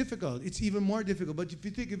it's difficult. It's even more difficult. But if you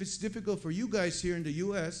think if it's difficult for you guys here in the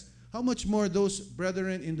U.S., how much more those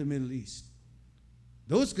brethren in the Middle East?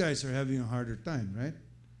 Those guys are having a harder time, right?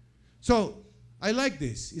 So I like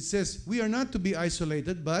this. It says, we are not to be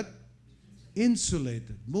isolated, but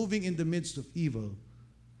insulated, moving in the midst of evil,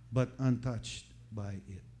 but untouched by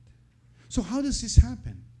it. So how does this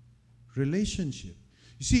happen? Relationship.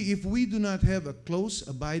 You see, if we do not have a close,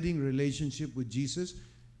 abiding relationship with Jesus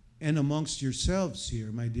and amongst yourselves here,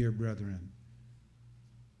 my dear brethren,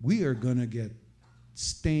 we are going to get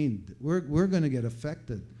stained. We're going to get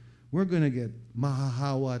affected. We're going to get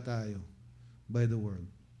mahahawa tayo by the world.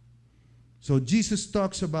 So Jesus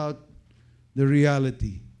talks about the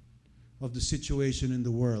reality of the situation in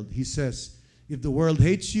the world. He says, if the world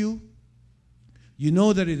hates you, you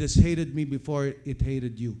know that it has hated me before it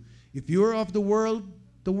hated you. If you are of the world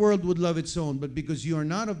would love its own. But because you are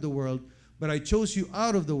not of the world, but I chose you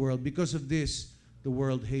out of the world, because of this, the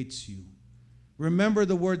world hates you. Remember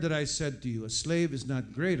the word that I said to you, a slave is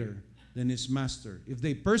not greater than his master. If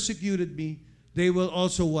they persecuted me, they will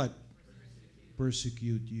also what?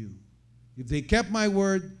 Persecute you. If they kept my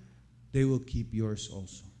word, they will keep yours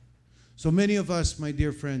also. So many of us, my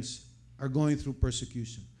dear friends, are going through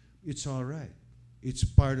persecution. It's all right. It's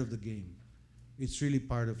part of the game. It's really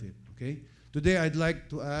part of it, okay? Today, I'd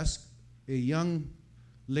like to ask a young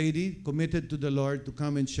lady committed to the Lord to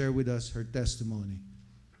come and share with us her testimony.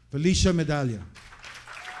 Felicia Medalla.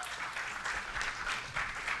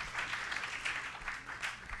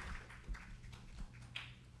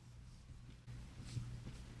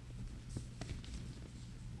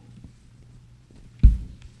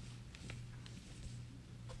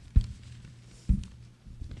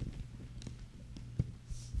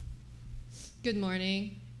 Good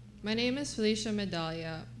morning. My name is Felicia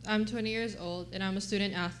Medalla. I'm 20 years old and I'm a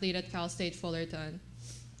student athlete at Cal State Fullerton.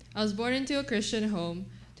 I was born into a Christian home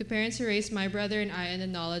to parents who raised my brother and I in the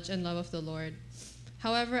knowledge and love of the Lord.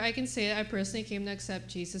 However, I can say that I personally came to accept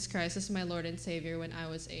Jesus Christ as my Lord and Savior when I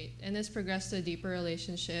was 8, and this progressed to a deeper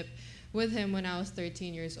relationship with Him when I was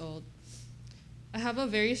 13 years old. I have a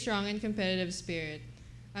very strong and competitive spirit.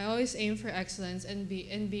 I always aim for excellence and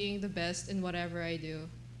being the best in whatever I do.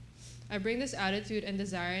 I bring this attitude and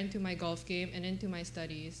desire into my golf game and into my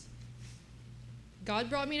studies. God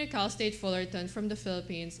brought me to Cal State Fullerton from the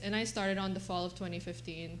Philippines, and I started on the fall of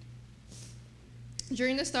 2015.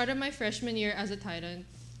 During the start of my freshman year as a Titan,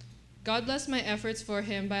 God blessed my efforts for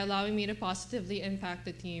Him by allowing me to positively impact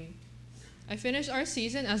the team. I finished our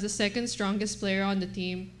season as the second strongest player on the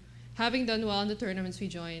team, having done well in the tournaments we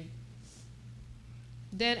joined.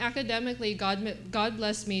 Then academically, God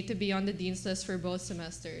blessed me to be on the Dean's List for both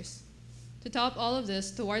semesters. To top all of this,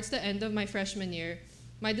 towards the end of my freshman year,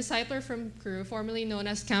 my discipler from Cru, formerly known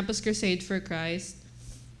as Campus Crusade for Christ,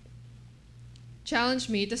 challenged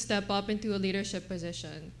me to step up into a leadership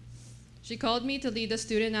position. She called me to lead the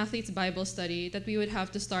student athletes Bible study that we would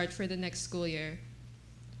have to start for the next school year.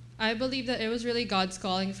 I believe that it was really God's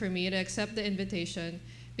calling for me to accept the invitation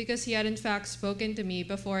because He had in fact spoken to me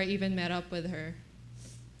before I even met up with her.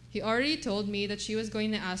 He already told me that she was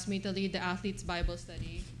going to ask me to lead the athletes Bible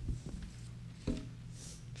study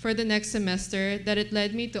for the next semester, that it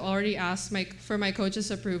led me to already ask for my coach's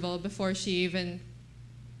approval before she even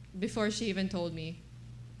told me.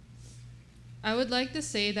 I would like to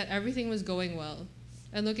say that everything was going well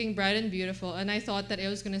and looking bright and beautiful, and I thought that it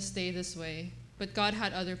was going to stay this way, but God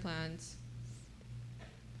had other plans.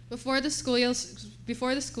 Before the school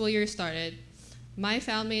year started, my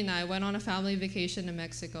family and I went on a family vacation to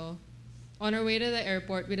Mexico. On our way to the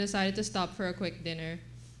airport, we decided to stop for a quick dinner.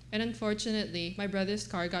 And unfortunately, my brother's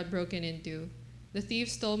car got broken into. The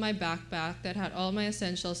thieves stole my backpack that had all my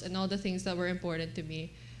essentials and all the things that were important to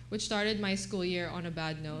me, which started my school year on a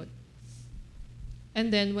bad note.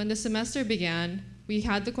 And then when the semester began, we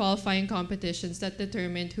had the qualifying competitions that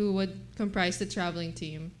determined who would comprise the traveling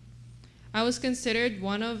team. I was considered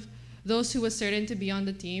one of those who was certain to be on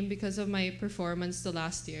the team because of my performance the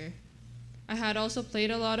last year. I had also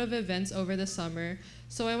played a lot of events over the summer,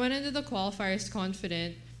 so I went into the qualifiers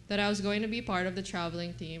confident that I was going to be part of the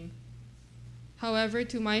traveling team. However,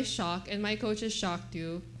 to my shock, and my coach's shock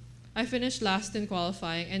too, I finished last in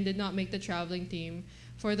qualifying and did not make the traveling team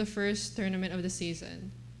for the first tournament of the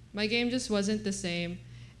season. My game just wasn't the same,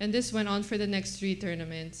 and this went on for the next 3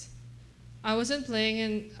 tournaments. I wasn't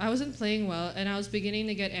playing well, and I was beginning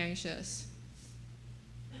to get anxious.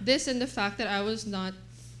 This and the fact that I was not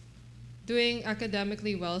doing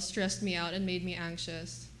academically well stressed me out and made me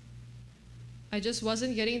anxious. I just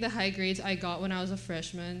wasn't getting the high grades I got when I was a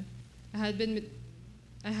freshman. I had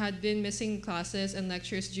been missing classes and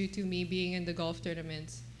lectures due to me being in the golf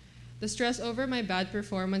tournaments. The stress over my bad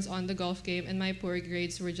performance on the golf game and my poor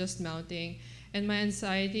grades were just mounting, and my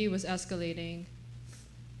anxiety was escalating.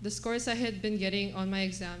 The scores I had been getting on my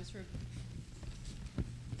exams were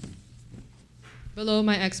below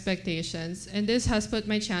my expectations, and this has put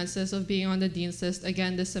my chances of being on the Dean's List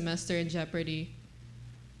again this semester in jeopardy.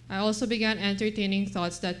 I also began entertaining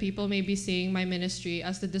thoughts that people may be seeing my ministry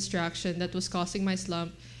as the distraction that was causing my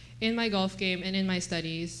slump in my golf game and in my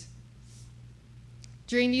studies.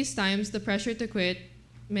 During these times, the pressure to quit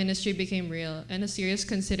ministry became real and a serious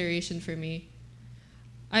consideration for me.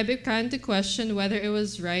 I began to question whether it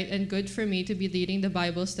was right and good for me to be leading the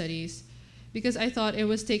Bible studies because I thought it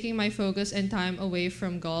was taking my focus and time away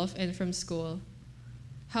from golf and from school.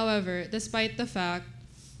 However, despite the fact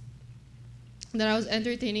that I was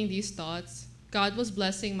entertaining these thoughts, God was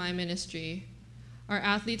blessing my ministry. Our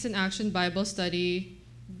Athletes in Action Bible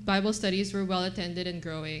studies were well attended and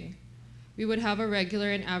growing. We would have a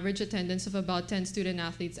regular and average attendance of about 10 student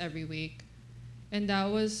athletes every week. And that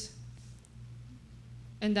was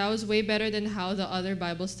way better than how the other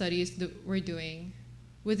Bible studies were doing.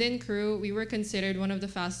 Within Cru, we were considered one of the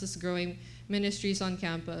fastest growing ministries on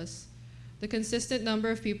campus. The consistent number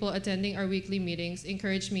of people attending our weekly meetings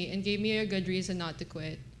encouraged me and gave me a good reason not to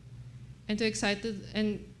quit, and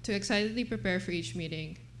to excitedly prepare for each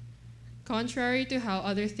meeting. Contrary to how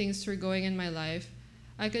other things were going in my life,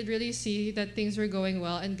 I could really see that things were going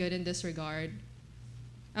well and good in this regard.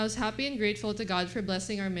 I was happy and grateful to God for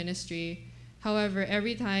blessing our ministry. However,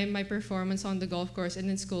 every time my performance on the golf course and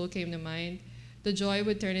in school came to mind, the joy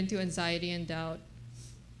would turn into anxiety and doubt.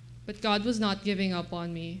 But God was not giving up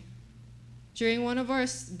on me. During one of our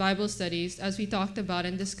Bible studies, as we talked about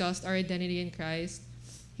and discussed our identity in Christ,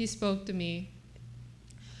 He spoke to me.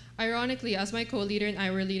 Ironically, as my co-leader and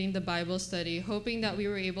I were leading the Bible study, hoping that we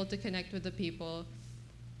were able to connect with the people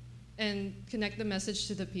and connect the message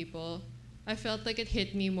to the people, I felt like it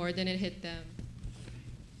hit me more than it hit them.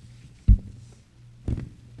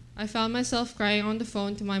 I found myself crying on the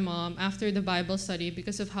phone to my mom after the Bible study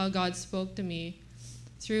because of how God spoke to me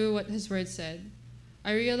through what His Word said.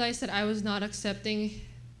 I realized that I was not accepting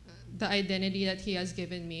the identity that He has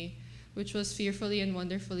given me, which was fearfully and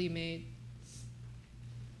wonderfully made.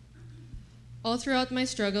 All throughout my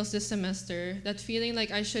struggles this semester, that feeling like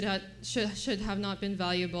I should have not been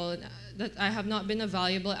valuable, that I have not been a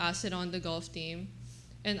valuable asset on the golf team,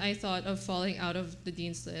 and I thought of falling out of the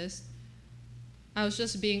dean's list, I was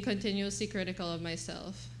just being continuously critical of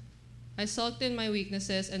myself. I sulked in my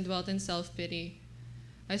weaknesses and dwelt in self-pity.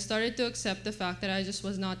 I started to accept the fact that I just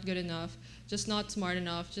was not good enough, just not smart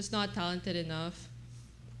enough, just not talented enough.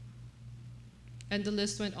 And the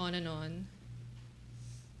list went on and on.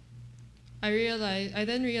 I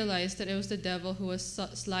then realized that it was the devil who was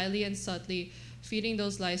slyly and subtly feeding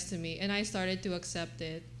those lies to me, and I started to accept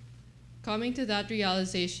it. Coming to that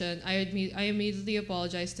realization, I immediately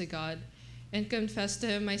apologized to God and confessed to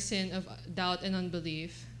Him my sin of doubt and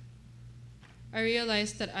unbelief. I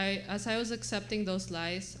realized that as I was accepting those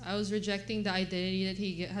lies, I was rejecting the identity that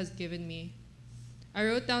He has given me. I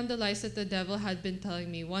wrote down the lies that the devil had been telling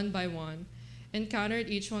me one by one, and countered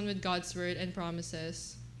each one with God's word and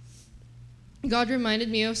promises. God reminded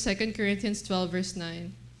me of 2 Corinthians 12, verse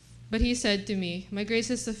 9. But He said to me, "My grace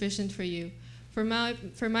is sufficient for you, for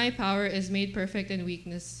my power is made perfect in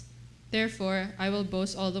weakness. Therefore, I will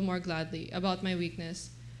boast all the more gladly about my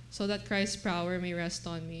weakness, so that Christ's power may rest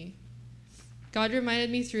on me." God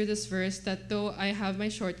reminded me through this verse that though I have my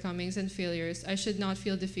shortcomings and failures, I should not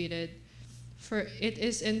feel defeated, for it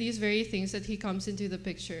is in these very things that He comes into the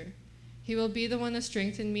picture. He will be the one to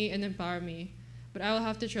strengthen me and empower me, but I will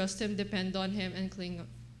have to trust Him, depend on Him, and cling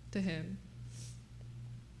to Him.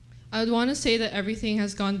 I would want to say that everything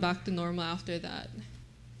has gone back to normal after that,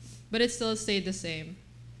 but it still stayed the same,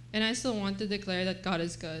 and I still want to declare that God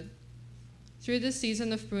is good. Through this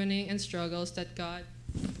season of pruning and struggles that God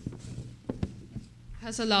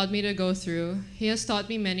has allowed me to go through, He has taught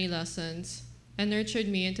me many lessons and nurtured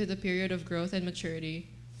me into the period of growth and maturity.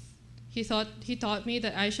 He taught me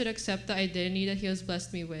that I should accept the identity that He has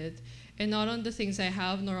blessed me with, and not on the things I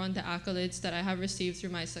have, nor on the accolades that I have received through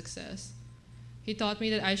my success. He taught me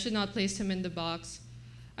that I should not place Him in the box.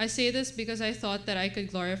 I say this because I thought that I could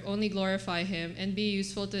only glorify Him and be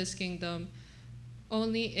useful to His kingdom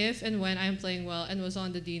only if and when I am playing well and was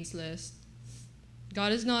on the dean's list.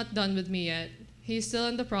 God is not done with me yet. He is still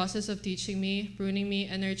in the process of teaching me, pruning me,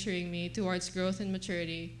 and nurturing me towards growth and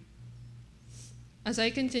maturity. As I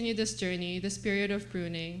continue this journey, this period of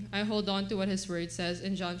pruning, I hold on to what His Word says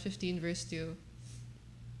in John 15, verse 2.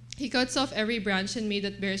 He cuts off every branch in me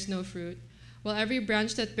that bears no fruit, while every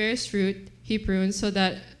branch that bears fruit, He prunes so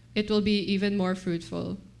that it will be even more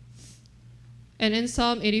fruitful. And in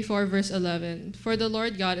Psalm 84, verse 11, "For the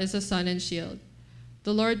Lord God is a sun and shield.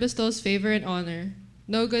 The Lord bestows favor and honor.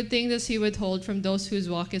 No good thing does He withhold from those whose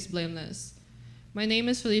walk is blameless." My name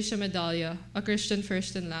is Felicia Medalla, a Christian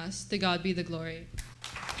first and last. To God be the glory.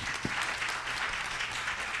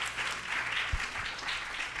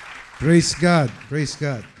 Praise God. Praise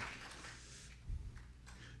God.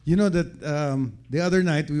 You know that the other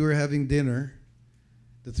night we were having dinner,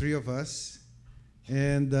 the three of us,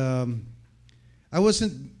 and I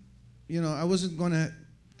wasn't gonna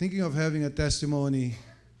thinking of having a testimony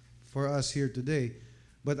for us here today,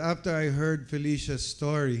 but after I heard Felicia's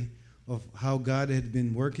story of how God had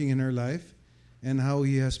been working in her life and how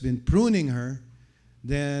He has been pruning her,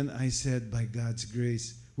 then I said, by God's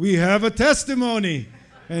grace, we have a testimony,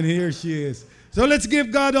 and here she is. So let's give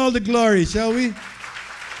God all the glory, shall we?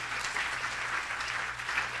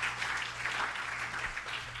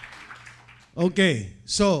 Okay,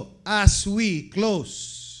 so as we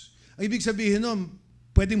close, ang ibig sabihin nun,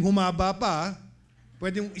 pwedeng humaba pa,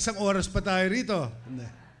 pwedeng isang oras pa tayo rito. Hindi.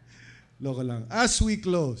 Loko lang. As we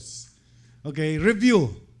close, okay, review.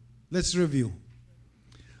 Let's review.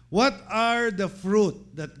 What are the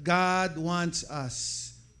fruit that God wants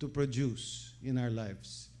us to produce in our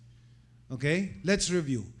lives? Okay, let's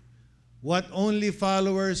review. What only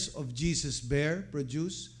followers of Jesus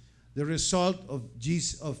produce, the result of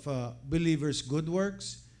believers' good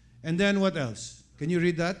works. And then what else? Can you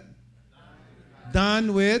read that?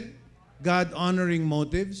 Done with God-honoring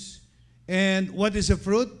motives. And what is a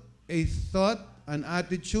fruit? A thought, an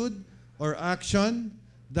attitude, or action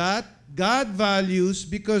that God values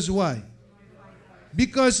because why?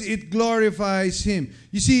 Because it glorifies Him.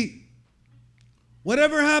 You see,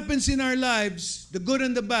 whatever happens in our lives, the good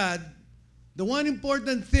and the bad, the one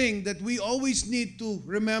important thing that we always need to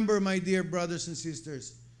remember, my dear brothers and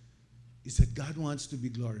sisters, is that God wants to be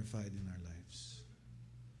glorified in our lives.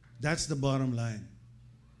 That's the bottom line.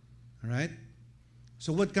 All right?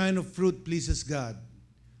 So what kind of fruit pleases God?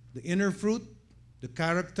 The inner fruit, the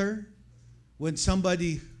character. When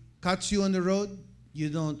somebody cuts you on the road, you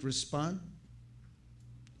don't respond.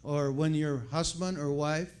 Or when your husband or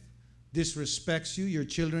wife disrespects you, your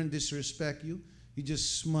children disrespect you, you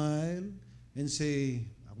just smile and say,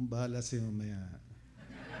 akong bahala sa'yo mamaya.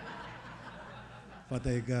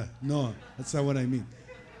 Patay ka. No, that's not what I mean.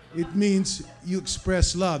 It means you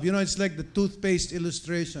express love. You know, it's like the toothpaste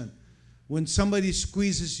illustration. When somebody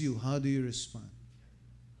squeezes you, how do you respond?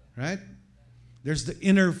 Right? There's the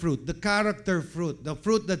inner fruit, the character fruit, the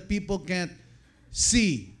fruit that people can't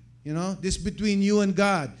see. You know, this between you and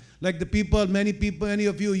God. Like the people, many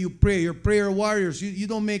of you, you pray. You're prayer warriors. You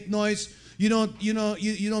don't make noise. You don't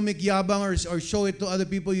make yabang or show it to other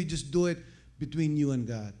people. You just do it between you and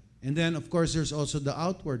God. And then, of course, there's also the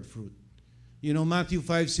outward fruit. You know, Matthew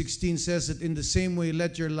 5:16 says that in the same way,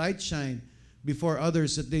 let your light shine before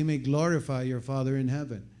others that they may glorify your Father in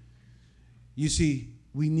heaven. You see,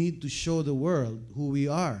 we need to show the world who we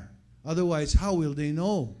are. Otherwise, how will they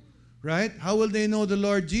know? Right? How will they know the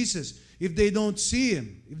Lord Jesus if they don't see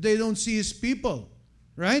Him, if they don't see His people?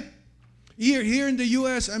 Right? Here in the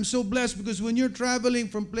U.S., I'm so blessed because when you're traveling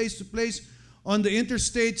from place to place on the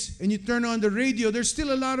interstates and you turn on the radio, there's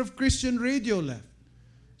still a lot of Christian radio left.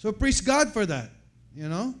 So praise God for that, you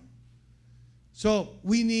know? So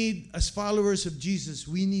we need, as followers of Jesus,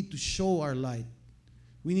 we need to show our light.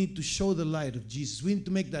 We need to show the light of Jesus. We need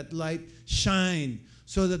to make that light shine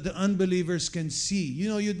so that the unbelievers can see. You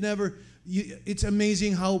know, it's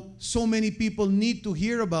amazing how so many people need to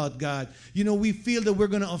hear about God. You know, we feel that we're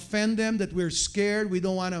going to offend them, that we're scared. We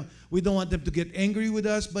don't want them to get angry with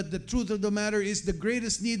us. But the truth of the matter is the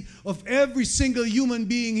greatest need of every single human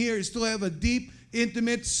being here is to have a deep,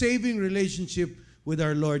 intimate, saving relationship with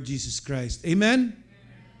our Lord Jesus Christ. Amen?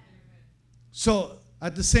 So,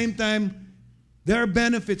 at the same time, there are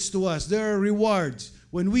benefits to us. There are rewards.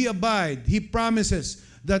 When we abide, He promises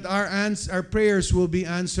that our prayers will be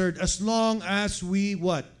answered as long as we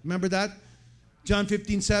what? Remember that? John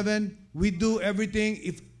 15:7. We do everything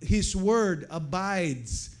if His word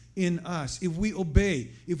abides in us. If we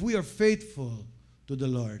obey, if we are faithful to the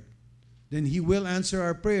Lord, then He will answer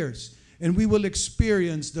our prayers and we will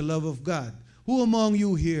experience the love of God. Who among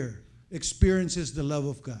you here experiences the love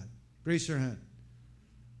of God? Raise your hand.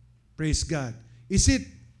 Praise God. Is it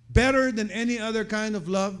better than any other kind of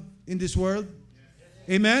love in this world?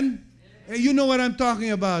 Yes. Amen? Yes. You know what I'm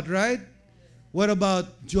talking about, right? Yes. What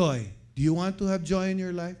about joy? Do you want to have joy in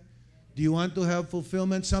your life? Do you want to have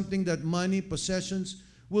fulfillment? Something that money, possessions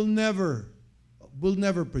will never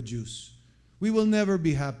produce. We will never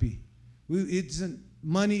be happy.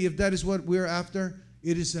 Money, if that is what we're after,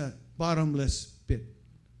 it is a bottomless pit.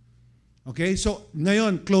 Okay? So,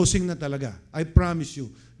 ngayon, closing na talaga. I promise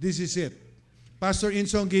you, this is it. Pastor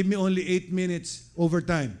Insong gave me only 8 minutes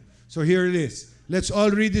overtime. So here it is. Let's all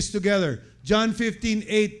read this together. John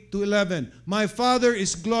 15:8-11. My Father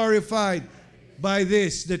is glorified by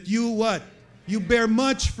this, that you what? You bear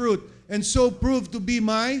much fruit, and so prove to be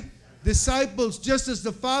my disciples, just as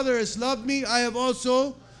the Father has loved me, I have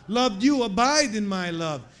also loved you. Abide in my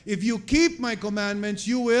love. If you keep my commandments,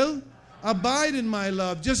 you will abide in my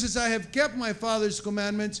love, just as I have kept my Father's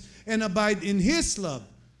commandments and abide in his love.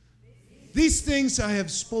 These things I have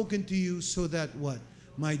spoken to you so that what?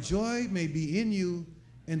 My joy may be in you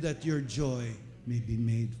and that your joy may be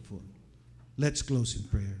made full. Let's close in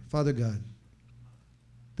prayer. Father God,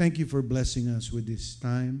 thank you for blessing us with this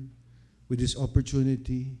time, with this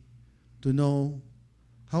opportunity to know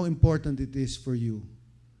how important it is for you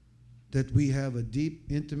that we have a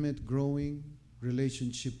deep, intimate, growing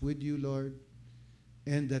relationship with you, Lord,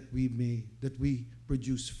 and that we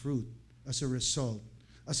produce fruit as a result,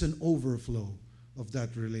 as an overflow of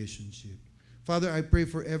that relationship. Father, I pray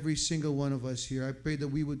for every single one of us here. I pray that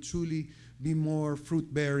we would truly be more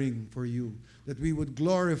fruit-bearing for you, that we would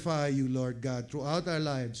glorify you, Lord God, throughout our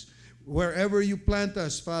lives. Wherever you plant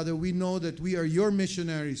us, Father, we know that we are your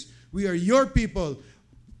missionaries. We are your people,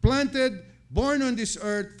 planted, born on this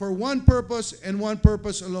earth for one purpose and one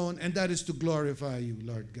purpose alone, and that is to glorify you,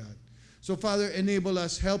 Lord God. So, Father, enable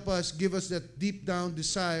us, help us, give us that deep down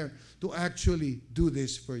desire to actually do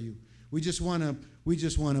this for you. We just want to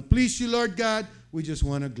please you, Lord God. We just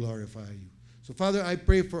want to glorify you. So, Father, I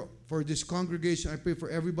pray for this congregation. I pray for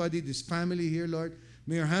everybody, this family here, Lord.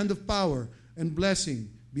 May your hand of power and blessing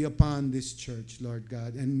be upon this church, Lord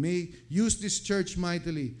God. And may use this church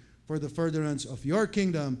mightily for the furtherance of your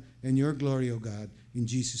kingdom and your glory, O God. In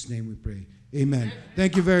Jesus' name we pray. Amen.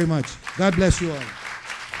 Thank you very much. God bless you all.